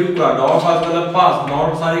 0.6545 বিয়োগ কৰা 10 5 গলে 5 9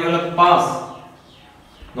 4 গলে 5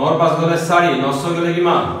 9 5 গলে 4 9 গলে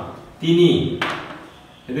কিমান 3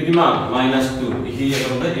 এটো কিমান -2 এই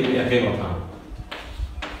একেবাৰে একে কথা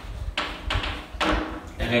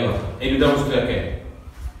এই দুটা বস্তু একে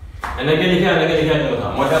এনেকে লিখা একে কথা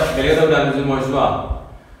মই এটা বেলেগ এটা উদাহৰণ দিছো মই চোৱা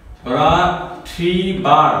ধৰা 3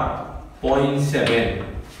 বাৰ 0.7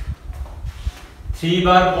 3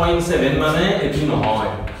 বাৰ 0.7 মানে এটো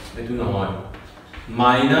নহয়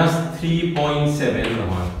 -3.7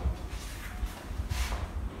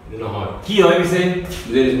 নহয় কি হয় পিছে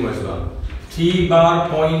বুজাই দিছো মই চোৱা 3 বাৰ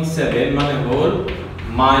 0.7 মানে হল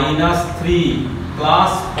 -3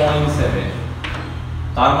 প্লাস 0.7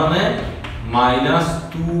 তার মানে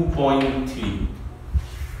 -2.3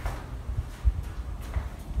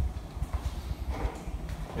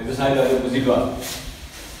 এটা সাইড আছে বুঝিবা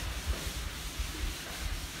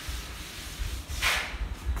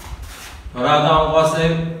ধরা দাও আছে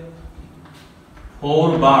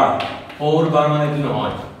 4 বার মানে কি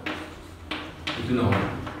নহয়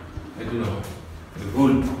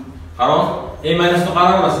ভুল কারণ এই মাইনাস তো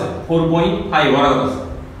কারণ আছে 4.5 ওর আগত আছে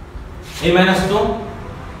এই মাইনাস তো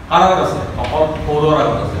কারণ আছে অকল 4 ওর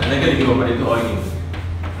আগত আছে এনেকে লিখিব পাৰি তো হয় কিন্তু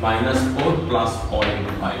 -4 প্লাস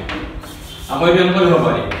 0.5 আমি বেন কৰিব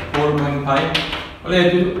পাৰি 4.5 বলে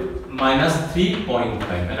এটো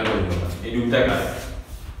 -3.5 এনে কৰিব পাৰি এই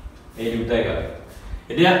দুটাই কাৰে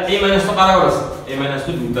এতিয়া এই মাইনাস তো কারণ আছে এই মাইনাস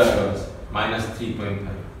তো দুটাই কারণ আছে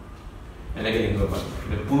 -3.5 এনেকে লিখিব পাৰি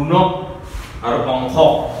পূৰ্ণক আৰু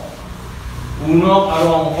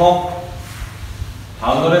অংক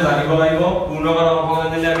ভালদৰে জানিব লাগিব পূৰ্ণক আৰু অংক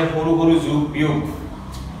জানিলে আমি সৰু যোগ বিয়োগ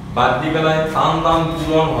বাদ দি পেলাই টান টান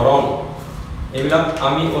পূৰণ হৰণ এইবিলাক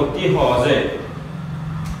আমি অতি সহজে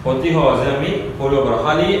আমি কৰিব পাৰোঁ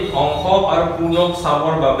খালি অংশ আৰু পূৰ্ণক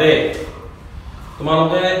চাবৰ বাবে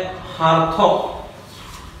তোমালোকে সাৰ্থক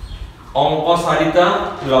অংক 4টা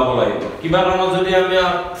ওলাব লাগিব কিবা কাৰণত যদি আমি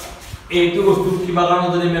এইটো বস্তু কিবা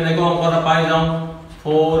কাৰণত যদি এনেকৈ অংক এটা পাই যাওঁ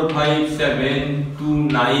 4 5 7 2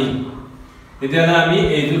 9 তেতিয়াহ'লে আমি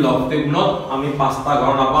এইটো লগ টেবুলত আমি 5টা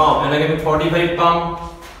ঘৰ নাপাওঁ এনেকৈ 45 পাম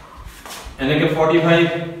এনেকৈ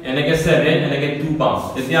 45 এনেকৈ 7 এনেকৈ 2 পাম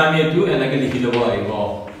তেতিয়া আমি এইটো এনেকৈ লিখি ল'ব লাগিব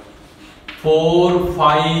 4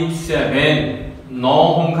 5 7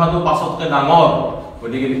 9 সংখ্যাটো পাছতকৈ ডাঙৰ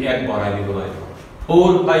গতিকে 1 বঢ়াই দিব লাগিব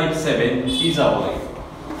 4 5 7 কি যাব লাগিব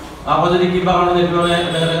আকৌ যদি কিবা কাৰণত এইটো মানে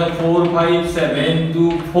 4 5 7 2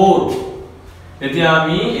 4 তেতিয়া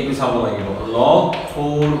আমি এইটো চাব লাগিব log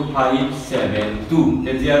 4 5 7 2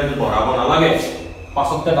 তেতিয়া এইটো বঢ়াব নালাগে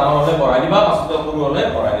পাছতকৈ ডাঙৰ হ'লে বঢ়াই দিবা পাছতকৈ সৰু হ'লে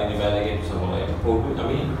বঢ়াই দিবা এনেকৈ এইটো চাব লাগিব ফৰটো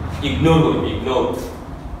আমি ইগনোৰ কৰিম ইগনোৰ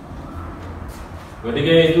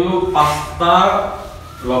গতিকে এইটো 5টা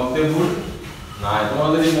লগ টেবুল নাই তোমাৰ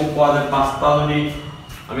যদি মোক কোৱা যে 5টা যদি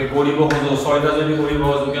আমি কৰিব খোজো 6টা যদি কৰিব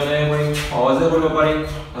খোজো কেনেকৈ কৰিম সহজে কৰিব পাৰিম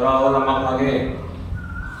ধৰা হ'ল আমাক লাগে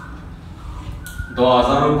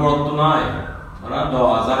 10000 ৰ ওপৰতটো নাই ধৰা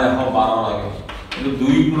 10112 লাগে কিন্তু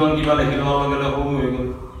 2 পূৰণ কিবা লিখি ল'ব লগেলে সৰু হৈ গ'ল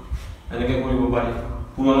এনেকৈ কৰিব পাৰি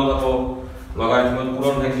পূৰণত আকৌ লগাৰিথমত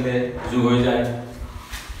পূৰণ থাকিলে যোগ হৈ যায়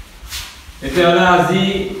এতিয়ালে আজি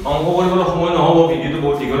অংক কৰিবলৈ সময় নহ'ব ভিডিওটো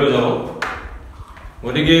বহুত দীঘল হৈ যাব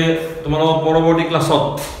গতিকে তোমালোকৰ পৰৱৰ্তী ক্লাছত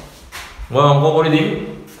মই অংক কৰি দিম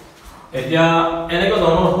এতিয়া এনেকৈ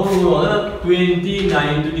ধৰণৰ সৰু সৰু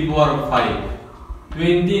 29 to the power 5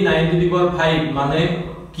 29 to the power 5 মানে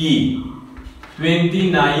কি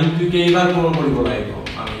 29 টো কেইবাৰ পূৰণ কৰিব লাগিব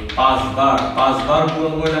আমি 5 বাৰ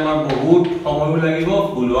পূৰণ কৰিলে আমাৰ বহুত সময় লাগিব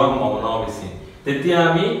ভুল হোৱাৰ সম্ভাৱনাও বেছি তেতিয়া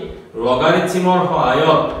আমি লগাৰিথমৰ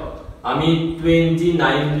সহায়ত আমি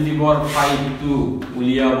 29 to the power 5 টো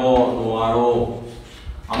উলিয়াব নোৱাৰো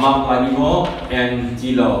আমাক লাগিব ng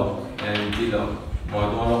log মই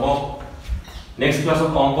তোমালোকক নেক্সট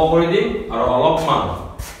ক্লাছত অংক কৰি দিম আৰু অলপমান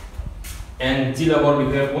ng লগৰ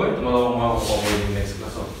বিষয়ে কৈ তোমালোকক মই অংক কৰি দিম নেক্সট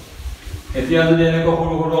ক্লাছত এতিয়া যদি এনেকৈ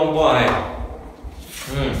সৰু সৰু অংক আহে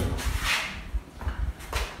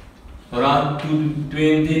ধৰা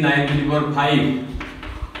 29 to the power 5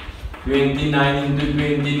 29 into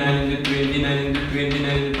 29 into 29 into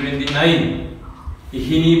 29 into 29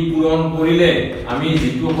 ইখিনি পূৰণ কৰিলে আমি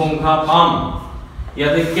যেটো সংখ্যা পাম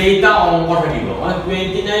ইয়াতে কেইটা অংক থাকিব মানে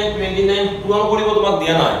 29 পূৰণ কৰিব তোমাক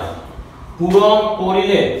দিয়া নাই পূৰণ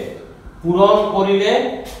কৰিলে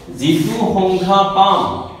যেটো সংখ্যা পাম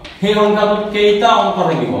সেই সংখ্যাটোত কেইটা অংক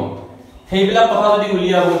থাকিব সেইবিলাক কথা যদি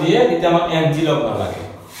উলিয়াব দিয়ে তেতিয়া আমাক ng log নালাগে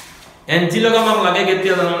ng log আমাক লাগে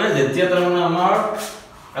কেতিয়া জানানে যেতিয়া তাৰমানে আমাৰ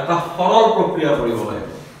এটা সৰল প্ৰক্ৰিয়া কৰিব লাগে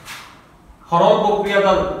সৰল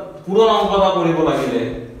প্ৰক্ৰিয়াটা পূৰণ অংকটা কৰিব লাগিলে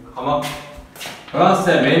আমাক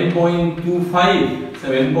 7.2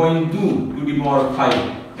 to the power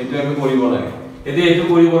 5 এটো আমি কৰিব লাগে এতিয়া এটো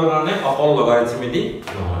কৰিবৰ কাৰণে অকল লগাৰিথমেটিক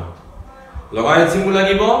নহয় লগাৰিথম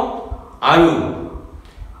লাগিব আৰু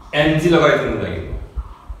ng লগাৰিথম লাগিব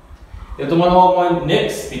এ তোমালোকক মই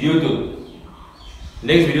নেক্সট ভিডিওত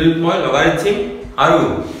মই লগাৰিথম আৰু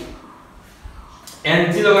ng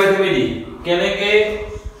লগাৰিথমেদি কেনেকৈ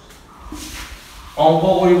অংক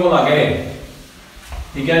কৰিব লাগে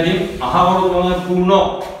ঠিকা দিম আশা কৰো তোমালোকে পূৰ্ণ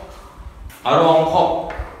আৰু অংক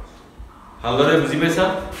ভালদৰে বুজি পাইছা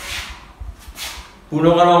পূৰ্ণ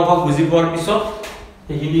আৰু অংক বুজি পোৱাৰ পিছত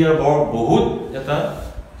সেইখিনি আৰু বহুত এটা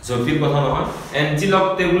জটিল কথা নহয় ng log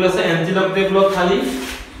টেবুল আছে ng log টেবুলত খালি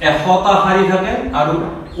 100টা শাৰী থাকে আৰু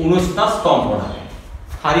 19টা স্তম্ভ থাকে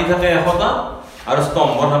শাৰী থাকে 100টা আৰু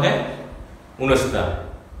স্তম্ভ থাকে 19টা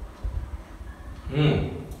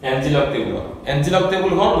ng log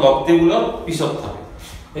টেবুল হল লগ টেবুলৰ পিছত থাকে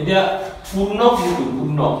এতিয়া পূৰ্ণটো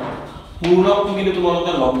কিন্তু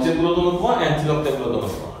তোমালোকে লগ টেবুলতো নোপোৱা ng log টেবুলতো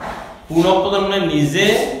নোপোৱা পূৰ্ণটো তাৰমানে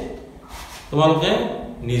তোমালোকে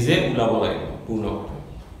নিজে ওলাব লাগিব পূৰ্ণটো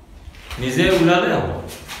নিজে ওলালে হ'ব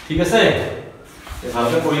ঠিক আছে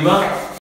ভালকৈ কৰিবা